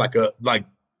became like a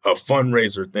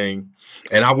fundraiser thing.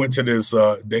 And I went to this,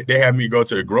 they had me go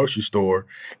to the grocery store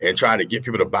and try to get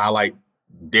people to buy like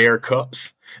DARE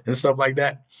cups and stuff like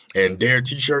that, and DARE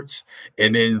t-shirts.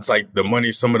 And then it's like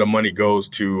some of the money goes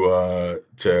to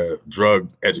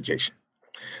drug education.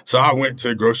 So I went to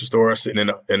the grocery store, sitting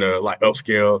in a like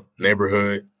upscale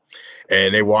neighborhood,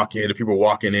 and the people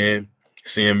walking in,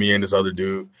 seeing me and this other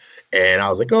dude. And I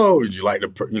was like, oh, would you like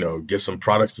to, get some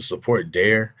products to support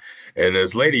DARE? And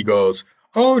this lady goes,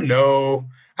 oh, no,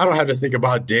 I don't have to think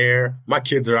about DARE. My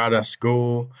kids are out of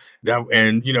school.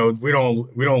 And we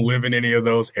don't live in any of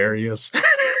those areas.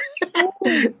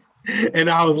 And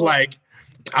I was like,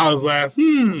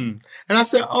 And I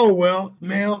said, oh, well,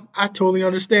 ma'am, I totally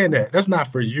understand that. That's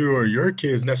not for you or your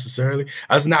kids necessarily.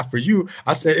 That's not for you.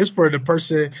 I said, it's for the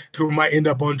person who might end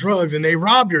up on drugs and they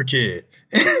rob your kid.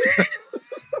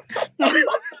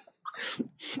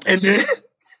 And then...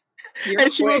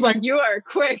 she was like, you are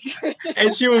quick.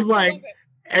 And she was like,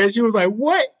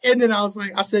 what? And then I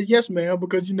said, yes, ma'am,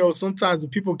 because, sometimes the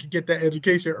people can get that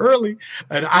education early.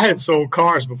 And I had sold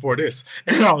cars before this.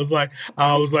 And I was like,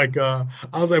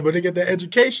 but they get that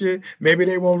education, maybe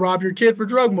they won't rob your kid for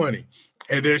drug money.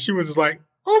 And then she was just like,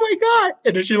 oh my God.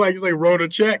 And then she wrote a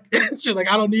check. She's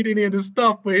like, I don't need any of this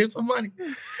stuff, but here's some money.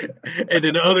 And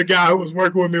then the other guy who was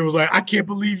working with me was like, I can't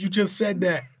believe you just said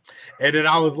that. And then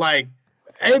I was like,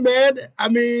 hey, man, I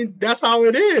mean, that's how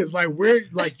it is. Like,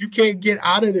 you can't get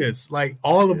out of this. Like,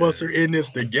 all of us are in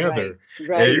this together.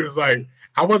 Right. And he was like,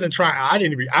 I wasn't trying. I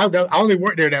only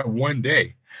worked there that one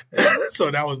day.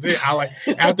 So that was it.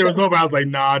 After it was over, I was like,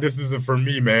 nah, this isn't for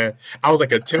me, man. I was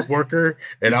like a temp worker.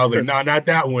 And I was like, nah, not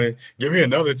that one. Give me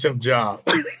another temp job.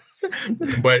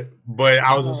 But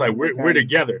I was just like, we're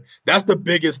together. That's the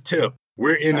biggest tip.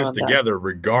 We're in this together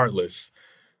regardless.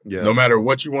 Yeah. No matter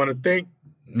what you want to think.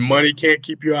 Money can't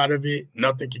keep you out of it.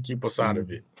 Nothing can keep us out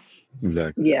of it.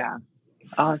 Exactly. Yeah.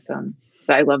 Awesome.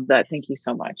 I love that. Thank you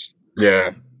so much.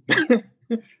 Yeah.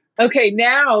 Okay.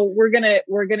 Now we're going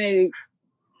to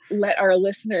let our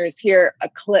listeners hear a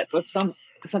clip of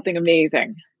something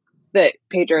amazing that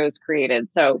Pedro has created.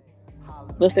 So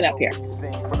listen up here.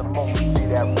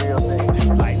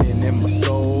 Lightning in my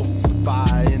soul,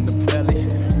 fire in the belly.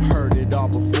 Heard it all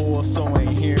before, so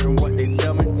ain't hearing what they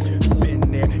tell me.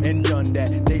 And done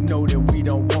that, they know that we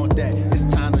don't want that. It's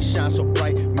time to shine so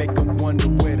bright, make them wonder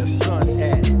where the sun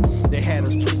at. They had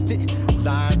us twisted,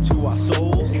 lying to our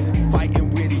souls, fighting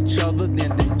with each other,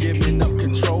 then they giving up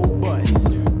control. But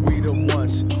we the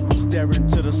ones who stare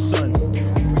into the sun.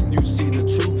 When you see the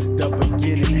truth, the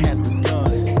beginning has begun.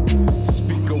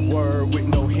 Speak a word with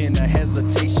no hint of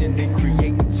hesitation, then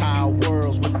create entire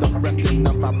worlds with the breath and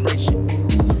the vibration.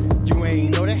 You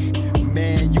ain't know that,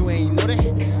 man, you ain't know that.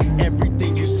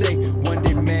 Everything you say, one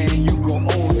day, man, you gon'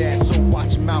 own that. So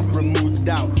watch your mouth, remove the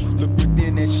doubt. Look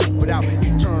within that shit without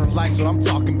eternal life. So I'm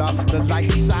talking about the light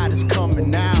inside is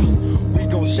coming now. We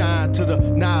gon' shine till the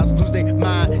Nas lose their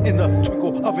mind in the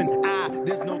twinkle of an eye.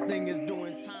 There's no thing is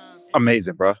doing time.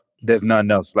 Amazing, bro. There's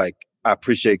nothing else. Like, I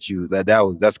appreciate you.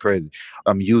 That's crazy.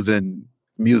 I'm using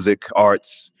music,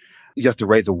 arts, just to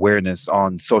raise awareness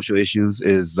on social issues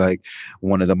is like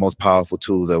one of the most powerful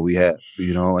tools that we have,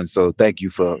 and so thank you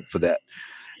for that.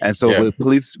 And so Yeah. with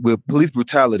police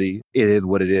brutality, it is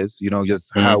what it is,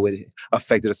 just how it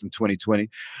affected us in 2020.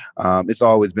 It's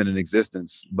always been in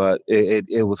existence, but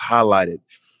it was highlighted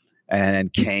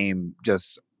and came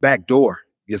just backdoor.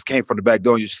 Just came from the back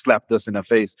door and just slapped us in the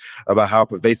face about how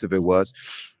pervasive it was.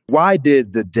 Why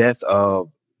did the death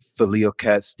of Philando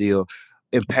Castile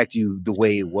impact you the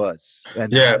way it was?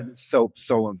 And so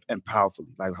and powerfully.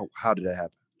 Like, how did that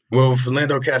happen? Well, with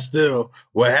Philando Castile,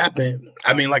 what happened,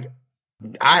 I mean, like,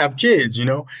 I have kids,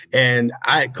 and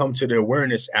I had come to the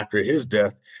awareness after his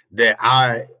death that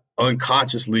I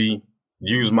unconsciously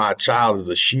used my child as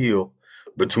a shield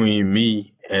between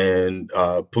me and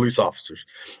police officers.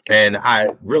 And I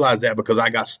realized that because I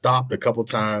got stopped a couple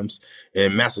times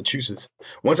in Massachusetts.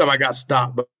 One time I got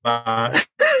stopped by,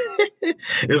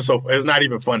 it's not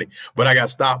even funny, but I got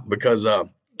stopped because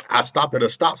I stopped at a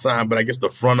stop sign, but I guess the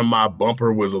front of my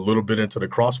bumper was a little bit into the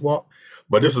crosswalk.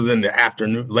 But this was in the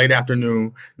afternoon, late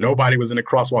afternoon. Nobody was in the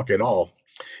crosswalk at all.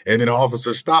 And then the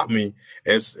officer stopped me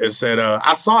and said,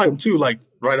 I saw him too, like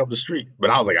right up the street. But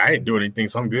I was like, I ain't doing anything,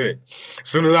 so I'm good. As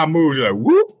soon as I moved, he's like,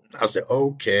 whoop. I said,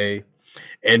 okay.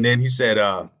 And then he said,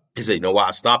 you know why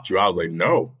I stopped you? I was like,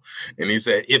 no. And he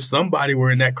said, if somebody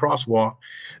were in that crosswalk,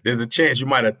 there's a chance you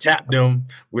might have tapped them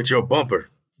with your bumper.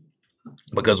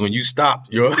 Because when you stopped,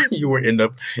 your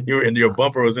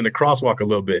bumper was in the crosswalk a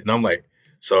little bit. And I'm like,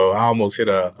 so I almost hit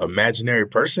a imaginary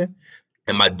person.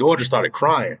 And my daughter started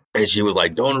crying. And she was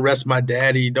like, don't arrest my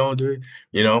daddy. Don't do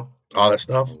it. All that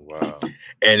stuff. Oh, wow.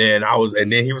 And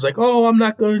then he was like, oh, I'm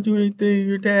not going to do anything,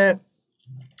 your dad.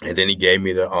 And then he gave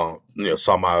me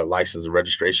saw my license and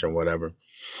registration or whatever.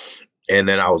 And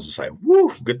then I was just like,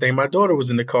 woo, good thing my daughter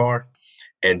was in the car.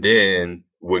 And then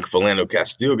when Philando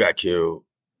Castile got killed,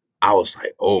 I was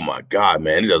like, oh my God,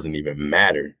 man, it doesn't even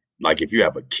matter. Like, if you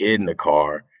have a kid in the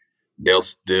car, they'll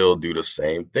still do the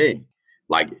same thing.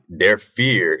 Like, their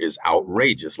fear is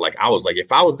outrageous. Like, I was like,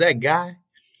 if I was that guy,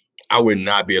 I would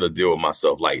not be able to deal with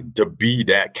myself. Like, to be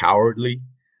that cowardly,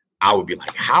 I would be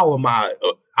like, how am I?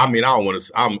 I mean, I don't want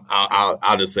to,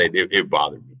 I'll just say it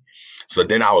bothered me. So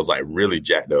then I was like really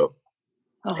jacked up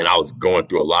and I was going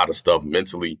through a lot of stuff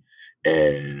mentally.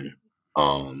 And,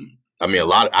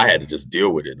 I had to just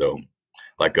deal with it though.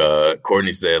 Like,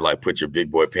 Courtney said, like, put your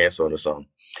big boy pants on or something.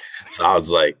 So I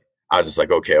was just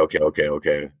like,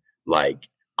 okay. Like,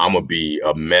 I'm going to be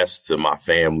a mess to my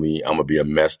family. I'm going to be a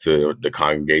mess to the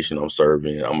congregation I'm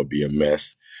serving. I'm going to be a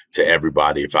mess to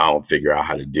everybody if I don't figure out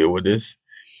how to deal with this.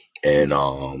 And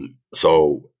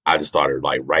so I just started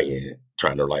like writing,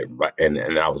 trying to like write. And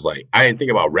I was like, I didn't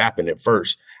think about rapping at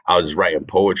first. I was just writing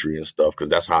poetry and stuff because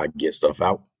that's how I get stuff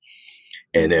out.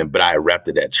 But I rapped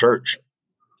at that church.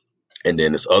 And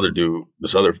then this other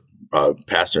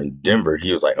pastor in Denver,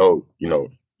 he was like, oh,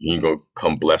 you gonna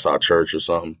come bless our church or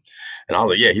something? And I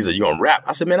was like, yeah. He said, you gonna rap?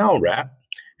 I said, man, I don't rap.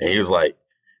 And he was like,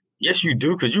 yes, you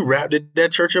do, because you rapped at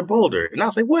that church at Boulder. And I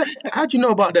was like, what? How'd you know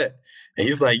about that? And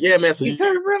he's like, yeah, man, so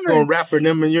you're gonna rap for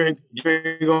them and you ain't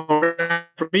gonna rap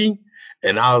for me?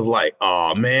 And I was like,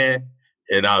 oh, man.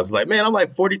 And I was like, man, I'm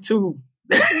like 42.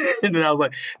 And then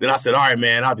I said, all right,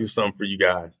 man, I'll do something for you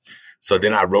guys. So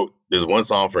then I wrote this one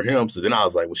song for him. So then I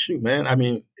was like, well, shoot, man, I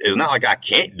mean, it's not like I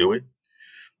can't do it.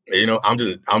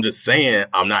 I'm just saying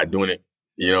I'm not doing it,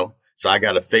 so I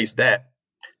got to face that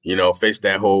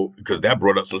whole, because that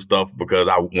brought up some stuff because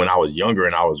when I was younger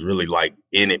and I was really like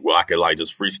in it where I could like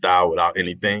just freestyle without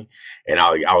anything. And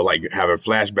I was like having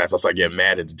flashbacks. I started getting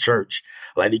mad at the church.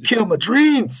 Like, he killed my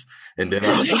dreams. And then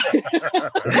I was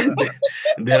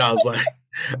like,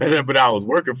 but I was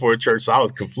working for a church, so I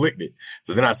was conflicted.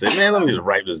 So then I said, man, let me just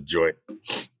write this joint.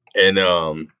 And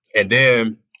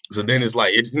then it's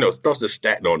like, stuff's just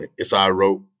stacked on it. And so I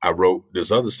wrote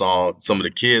this other song. Some of the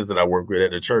kids that I work with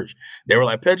at the church, they were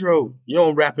like, Pedro, you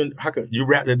don't rapping. How come you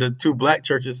rapped at the two black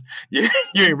churches? You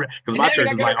ain't rap, because my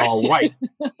church is like all white.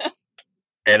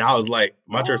 And I was like,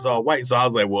 my church is all white. So I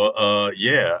was like, well,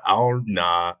 yeah, I'm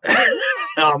not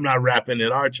rapping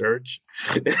at our church.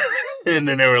 And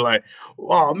then they were like,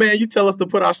 oh man, you tell us to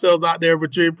put ourselves out there,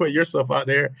 but you ain't put yourself out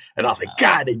there. And I was like,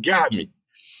 God, they got me.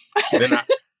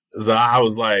 So I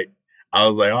was like,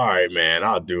 all right, man,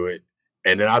 I'll do it.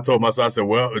 And then I told myself, I said,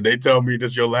 well, if they tell me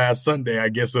this your last Sunday, I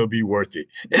guess it'll be worth it.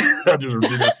 I just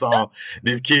did this song.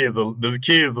 These kids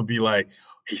will be like,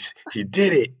 he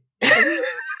did it.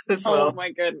 So, oh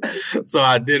my goodness. So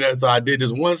I did it. So I did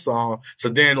this one song. So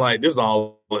then like, this is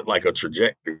all like a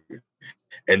trajectory.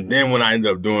 And then when I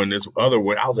ended up doing this other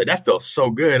one, I was like, that felt so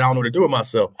good. I don't know what to do with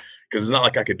myself because it's not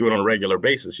like I could do it on a regular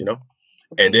basis, you know?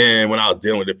 And then when I was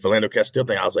dealing with the Philando Castile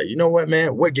thing, I was like, you know what,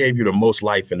 man? What gave you the most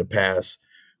life in the past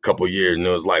couple of years? And it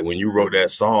was like when you wrote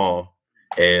that song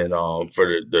and for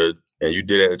the and you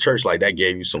did it at the church, like that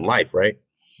gave you some life, right?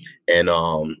 And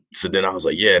so then I was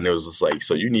like, yeah. And it was just like,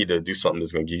 so you need to do something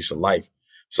that's going to give you some life.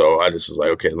 So I just was like,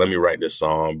 okay, let me write this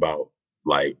song about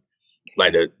like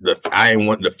I ain't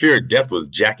want the fear of death was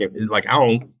jacking. Like I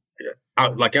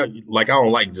don't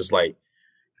like just like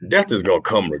death is gonna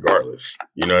come regardless.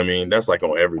 You know what I mean? That's like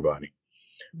on everybody.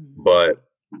 But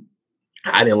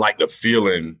I didn't like the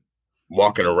feeling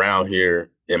walking around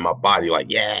here in my body, like,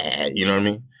 yeah, you know what I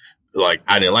mean? Like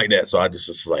I didn't like that. So I just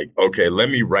was like, okay, let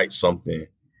me write something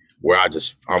where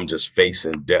I'm just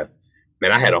facing death.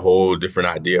 Man, I had a whole different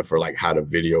idea for like how the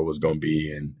video was gonna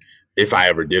be. And if I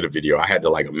ever did a video, I had to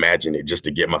like imagine it just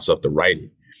to get myself to write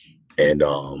it. And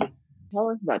tell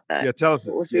us about that. Yeah, tell us.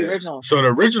 What was the original? So the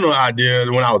original idea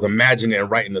when I was imagining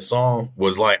and writing the song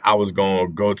was like I was gonna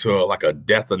go to a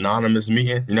Death Anonymous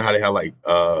meeting. You know how they have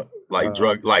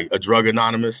a drug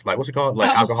anonymous, like what's it called?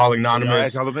 Like Alcoholic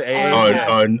Anonymous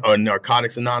or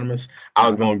Narcotics Anonymous. I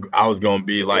was gonna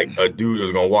be like a dude who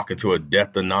was gonna walk into a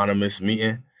Death Anonymous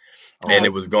meeting. And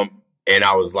it was and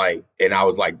I was like,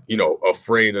 you know,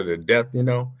 afraid of the death, you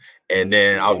know. And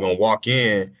then I was gonna walk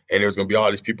in, and there was gonna be all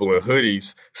these people in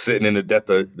hoodies sitting in the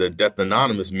Death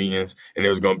Anonymous meetings, and it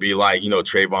was gonna be like, you know,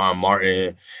 Trayvon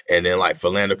Martin, and then like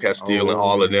Philando Castile, and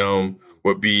all of them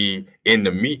would be in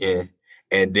the meeting.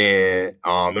 And then,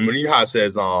 and when you know how it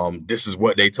says, this is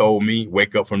what they told me,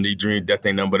 wake up from the dream, death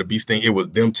ain't nothing but a beast thing. It was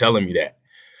them telling me that.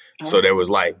 So there was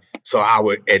like,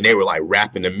 and they were like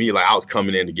rapping to me, like I was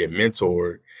coming in to get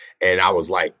mentored. And I was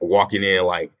like walking in,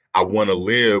 like, I want to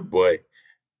live, but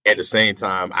at the same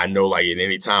time, I know like at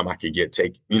any time I could get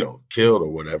killed or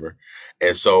whatever.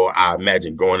 And so I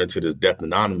imagine going into this Death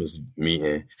Anonymous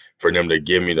meeting for them to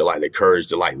give me the courage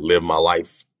to like live my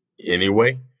life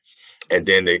anyway. And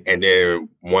then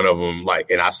one of them, like,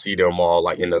 and I see them all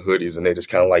like in the hoodies and they just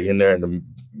kind of like in there and the,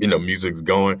 you know, music's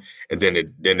going. And then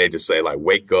they just say like,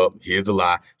 wake up, here's a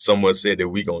lie. Someone said that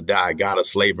we gonna die. Got a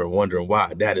slave and wondering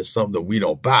why. That is something we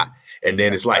don't buy. And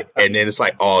then it's like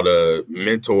all the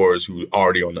mentors who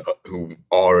already on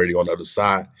the other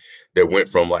side that went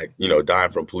from like, you know,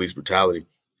 dying from police brutality,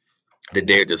 that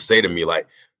they just say to me like,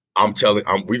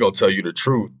 we gonna tell you the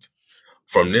truth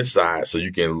from this side so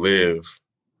you can live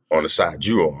on the side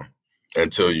you are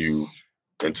until you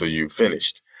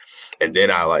finished. And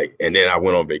then I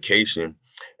went on vacation,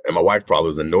 and my wife probably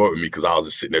was annoyed with me because I was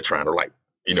just sitting there trying to like,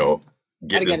 you know,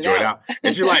 get this joint out.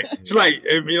 And she's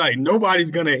like,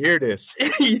 nobody's gonna hear this,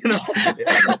 you know.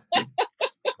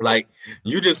 Like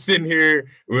you just sitting here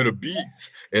with a beat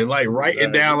and like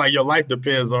writing down like your life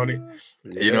depends on it,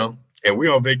 you know. And we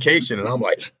on vacation, and I'm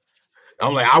like,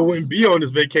 I wouldn't be on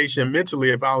this vacation mentally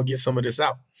if I don't get some of this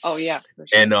out. Oh yeah, for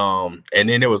sure. And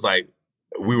then it was like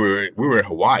we were in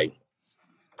Hawaii,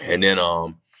 and then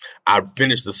I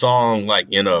finished the song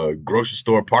like in a grocery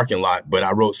store parking lot, but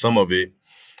I wrote some of it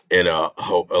in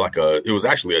it was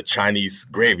actually a Chinese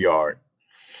graveyard.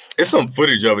 It's some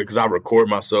footage of it because I record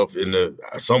myself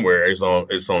somewhere. It's on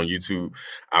YouTube.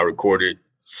 I recorded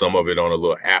some of it on a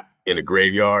little app in the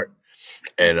graveyard,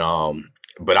 and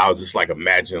but I was just like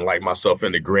imagining like myself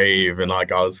in the grave and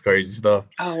like all this crazy stuff.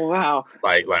 Oh wow!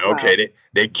 Like wow. Okay,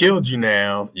 they killed you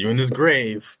now. You in this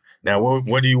grave now.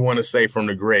 What do you want to say from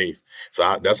the grave?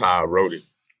 So that's how I wrote it.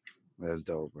 That's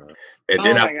dope, bro. And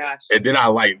then I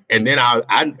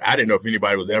didn't know if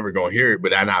anybody was ever gonna hear it,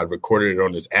 but then I recorded it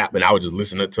on this app, and I would just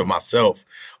listen it to myself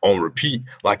on repeat,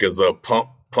 like as a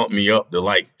pump me up to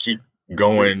like keep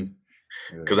going.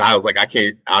 Because I was like, I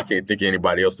can't think of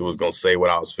anybody else that was gonna say what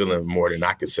I was feeling more than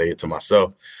I could say it to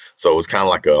myself. So it was kind of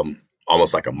like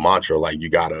almost like a mantra, like you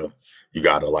gotta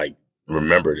like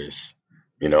remember this,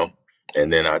 you know.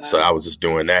 And then so I was just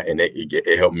doing that, and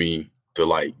it helped me to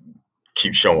like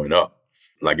keep showing up.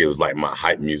 Like it was like my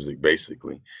hype music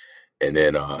basically. And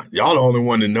then y'all the only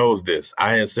one that knows this.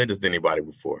 I hadn't said this to anybody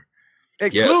before.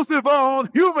 Exclusive on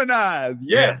Humanized.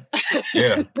 Yes.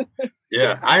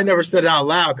 Yeah. I ain't never said it out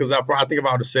loud because I think if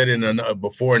I would have said it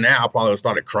before now, I probably would have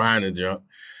started crying and jump.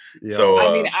 Yeah. So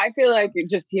I mean, I feel like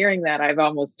just hearing that, I've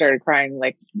almost started crying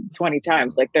like 20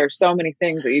 times. Like there's so many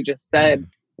things that you just said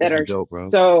that are dope,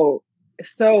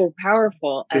 so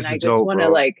powerful. And I just want to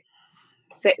like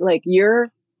say like your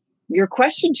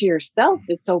question to yourself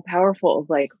is so powerful of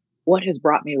like, what has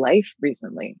brought me life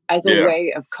recently as a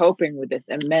way of coping with this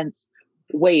immense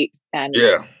weight. And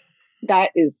that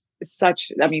is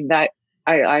such, I mean, that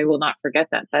I will not forget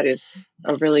that. That is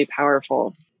a really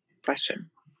powerful question.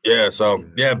 Yeah. So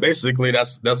yeah, basically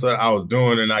that's what I was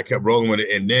doing, and I kept rolling with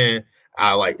it, and then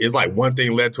it's like one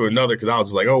thing led to another because I was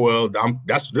just like, oh well,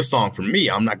 that's this song for me.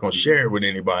 I'm not gonna share it with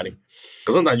anybody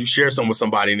because sometimes you share something with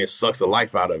somebody and it sucks the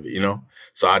life out of it, you know.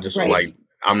 So I just was like,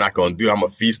 I'm not gonna do it. I'm gonna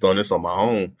feast on this on my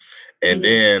own, and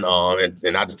then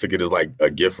and I just took it as like a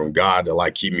gift from God to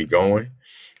like keep me going.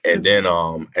 And then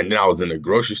I was in the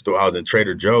grocery store. I was in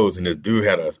Trader Joe's, and this dude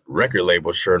had a record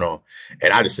label shirt on.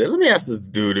 And I just said, let me ask this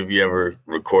dude if he ever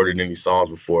recorded any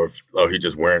songs before. He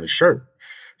just wearing a shirt.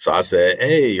 So I said,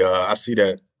 hey, I see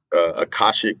that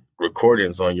Akashic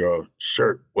Recordings on your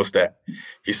shirt. What's that?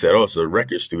 He said, oh, it's a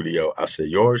record studio. I said,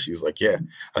 yours? He was like, yeah.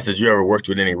 I said, you ever worked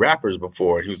with any rappers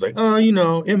before? He was like, oh, you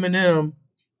know, Eminem.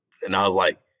 And I was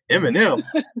like, Eminem.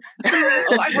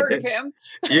 Oh, I've heard of him.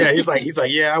 Yeah, he's like,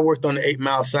 yeah, I worked on the 8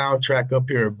 Mile soundtrack up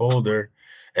here in Boulder.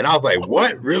 And I was like,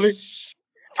 what? Really?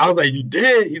 I was like, you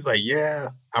did? He's like,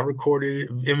 yeah, I recorded it.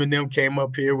 Eminem came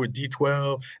up here with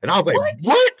D12. And I was like,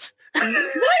 what?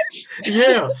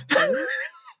 Yeah.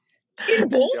 In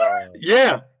Boulder?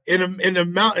 Yeah. In the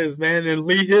mountains, man, in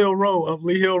Lee Hill Road,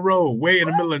 way in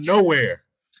the middle of nowhere.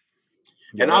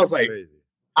 And I was like,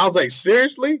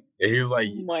 seriously? And he was like,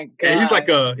 oh my God. And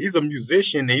he's a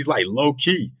musician, and he's like low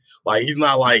key. Like he's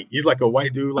like a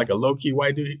white dude, like a low key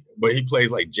white dude, but he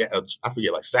plays like I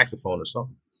forget, like saxophone or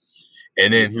something.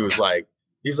 And then he's like,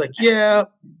 yeah,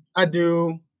 I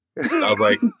do. I was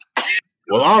like,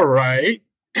 well, all right,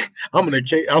 I'm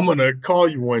gonna call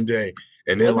you one day.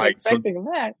 And then like some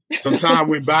time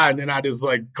went by, and then I just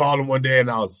like called him one day,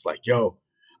 and I was like, yo,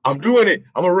 I'm doing it.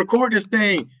 I'm gonna record this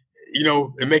thing, you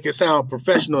know, and make it sound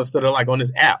professional instead of like on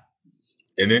this app.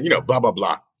 And then, you know, blah, blah,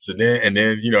 blah. So then,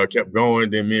 you know, it kept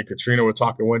going. Then me and Katrina were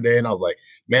talking one day, and I was like,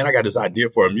 man, I got this idea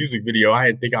for a music video. I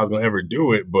didn't think I was going to ever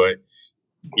do it, but,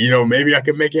 you know, maybe I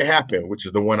could make it happen, which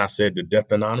is the one I said, the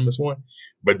Death Anonymous one.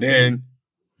 But then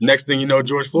next thing you know,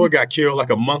 George Floyd got killed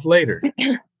like a month later.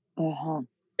 Uh-huh.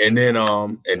 And then we,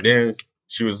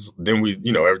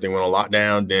 you know, everything went on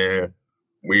lockdown. Then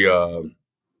we,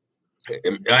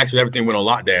 actually everything went on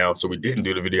lockdown, so we didn't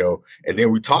do the video. And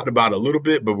then we talked about it a little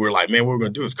bit, but we were like, man, what we're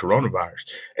going to do is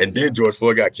coronavirus. And then George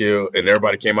Floyd got killed, and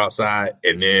everybody came outside,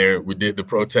 and then we did the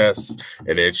protests,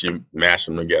 and then she mashed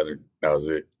them together. That was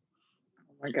it. Oh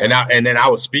my God. And then I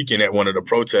was speaking at one of the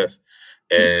protests,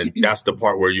 and that's the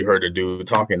part where you heard the dude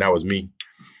talking. That was me.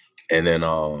 And then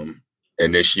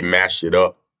she mashed it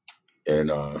up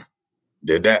and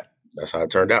did that. That's how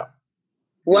it turned out.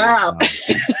 Wow.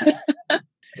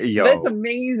 Yo. That's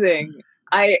amazing.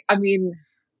 I mean,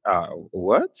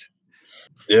 what?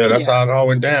 Yeah, that's how it all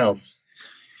went down.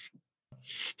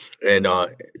 And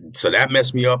so that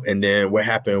messed me up. And then what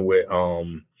happened with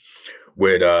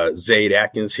Zayd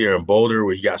Atkins here in Boulder,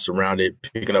 where he got surrounded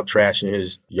picking up trash in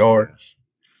his yard.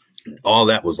 All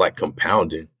that was like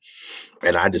compounding,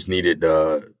 and I just needed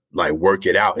to like work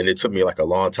it out. And it took me like a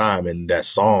long time. And that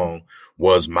song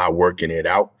was my working it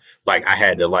out. Like I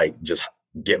had to like just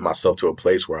get myself to a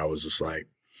place where I was just like,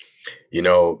 you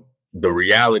know, the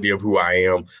reality of who I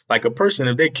am. Like a person,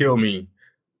 if they kill me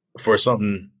for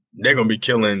something, they're going to be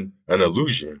killing an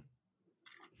illusion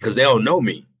because they don't know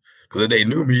me. Because if they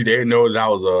knew me, they know that I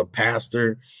was a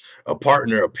pastor, a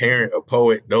partner, a parent, a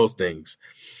poet, those things.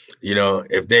 You know,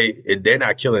 if they're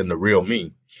not killing the real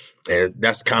me. And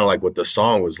that's kind of like what the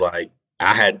song was like.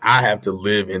 I have to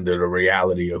live into the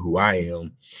reality of who I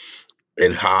am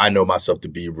and how I know myself to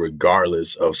be,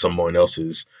 regardless of someone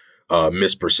else's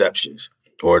misperceptions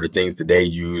or the things that they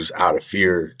use out of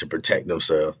fear to protect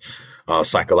themselves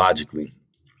psychologically.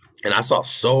 And I saw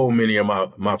so many of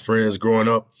my friends growing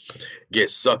up get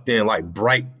sucked in, like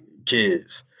bright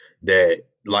kids that,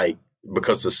 like,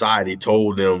 because society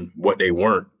told them what they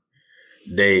weren't,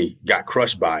 they got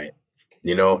crushed by it,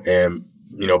 you know, and,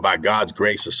 you know, by God's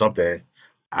grace or something,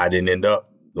 I didn't end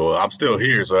up. Well, I'm still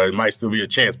here, so it might still be a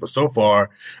chance. But so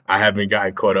far, I haven't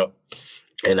gotten caught up.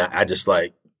 And I just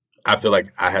like, I feel like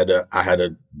I had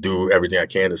to do everything I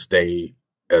can to stay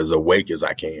as awake as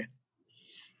I can,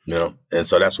 you know? And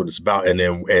so that's what it's about. And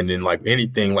then like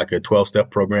anything like a 12-step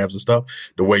programs and stuff,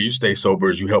 the way you stay sober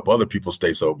is you help other people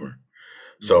stay sober.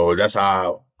 So that's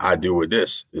how I do with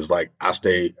this. It's like I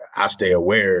stay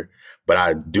aware, but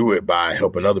I do it by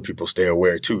helping other people stay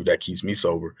aware too. That keeps me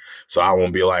sober. So I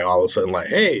won't be like all of a sudden like,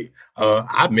 hey,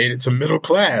 I made it to middle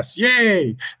class.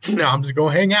 Yay. Now I'm just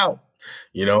going to hang out.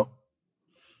 You know,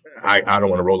 I don't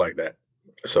want to roll like that.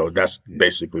 So that's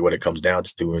basically what it comes down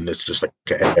to. And it's just like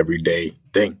an everyday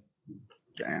thing.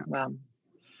 Damn. Wow.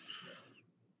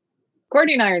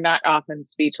 Courtney and I are not often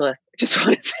speechless. I just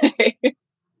want to say.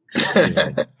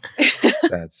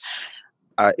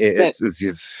 It's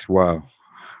just wow.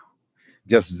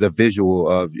 just the visual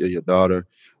of your daughter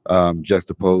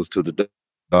juxtaposed to the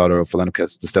daughter of Philando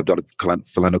Castile, the stepdaughter of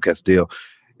Philando Castile,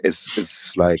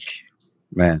 it's like,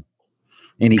 man,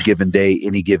 any given day,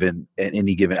 any given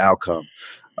outcome.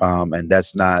 And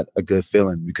that's not a good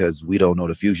feeling because we don't know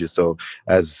the future. So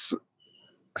as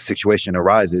a situation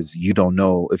arises, you don't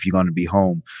know if you're going to be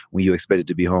home when you expect it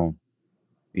to be home.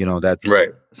 You know, that's right.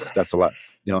 That's a lot,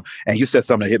 you know, and you said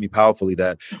something that hit me powerfully,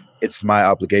 that it's my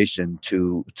obligation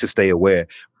to stay aware.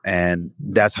 And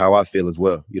that's how I feel as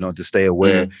well, you know, to stay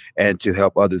aware and to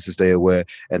help others to stay aware.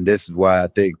 And this is why I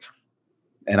think,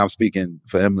 and I'm speaking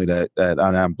for Emily, that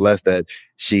I'm blessed that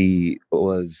she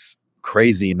was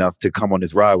crazy enough to come on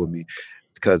this ride with me,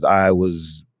 because I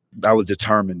was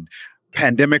determined,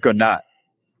 pandemic or not,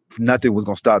 nothing was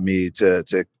going to stop me to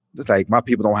like, my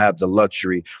people don't have the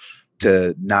luxury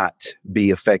to not be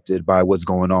affected by what's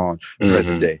going on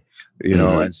present day, you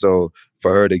know? And so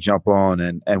for her to jump on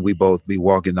and we both be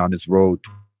walking down this road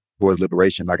towards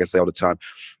liberation, like I say all the time,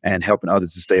 and helping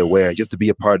others to stay aware, just to be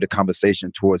a part of the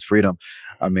conversation towards freedom.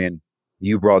 I mean,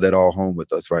 you brought that all home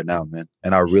with us right now, man.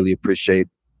 And I really appreciate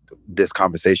this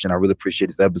conversation. I really appreciate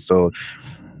this episode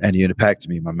and you impacted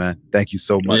me, my man. Thank you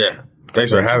so much. Yeah.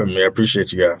 Thanks for having me. I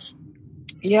appreciate you guys.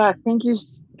 Yeah. Thank you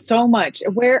so much.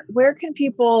 Where can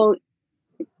people,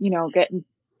 you know, get in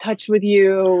touch with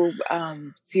you,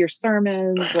 see your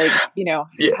sermons, like, you know,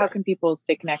 how can people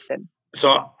stay connected?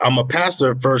 So I'm a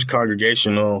pastor at First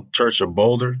Congregational Church of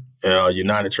Boulder,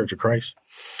 United Church of Christ.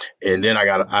 And then I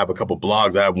have a couple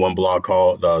blogs. I have one blog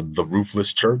called The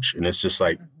Roofless Church, and it's just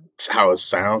like how it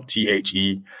sounds,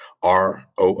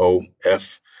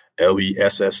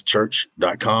 TheRoofless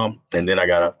church.com. And then I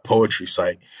got a poetry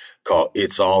site called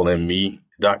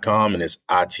itsallinme.com, and it's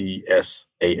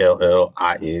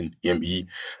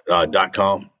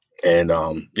ITSALLINME.com. And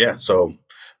so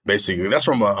basically that's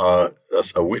from a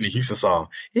Whitney Houston song,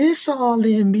 It's All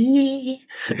in Me.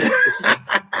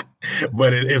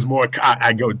 But it's more,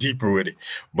 I go deeper with it.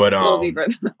 But a little deeper.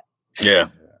 Yeah.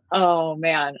 Oh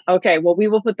man. Okay. Well, we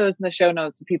will put those in the show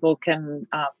notes so people can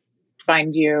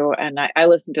find you. And I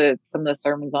listened to some of the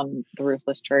sermons on the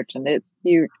Roofless Church, and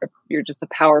you're just a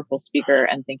powerful speaker.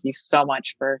 And thank you so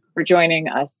much for joining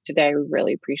us today. We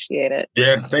really appreciate it.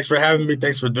 Yeah. Thanks for having me.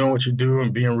 Thanks for doing what you do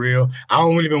and being real. I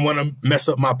don't even want to mess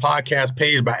up my podcast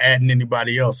page by adding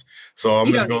anybody else. So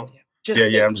I'm just going to,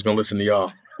 I'm just going to listen to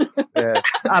y'all. Yeah,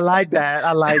 I like that.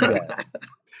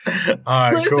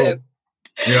 All right, cool.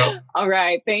 Yeah. All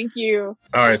right. Thank you.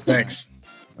 All right. Thanks.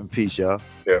 And peace, y'all.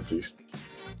 Yeah, peace.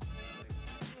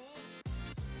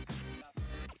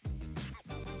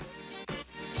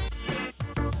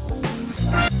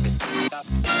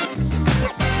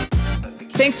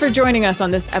 Thanks for joining us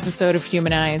on this episode of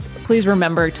Humanize. Please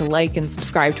remember to like and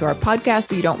subscribe to our podcast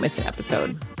so you don't miss an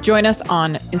episode. Join us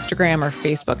on Instagram or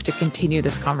Facebook to continue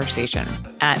this conversation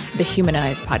at the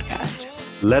Humanize Podcast.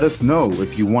 Let us know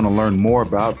if you want to learn more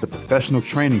about the professional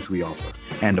trainings we offer.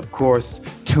 And of course,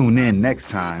 tune in next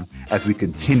time as we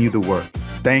continue the work.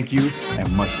 Thank you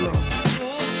and much love.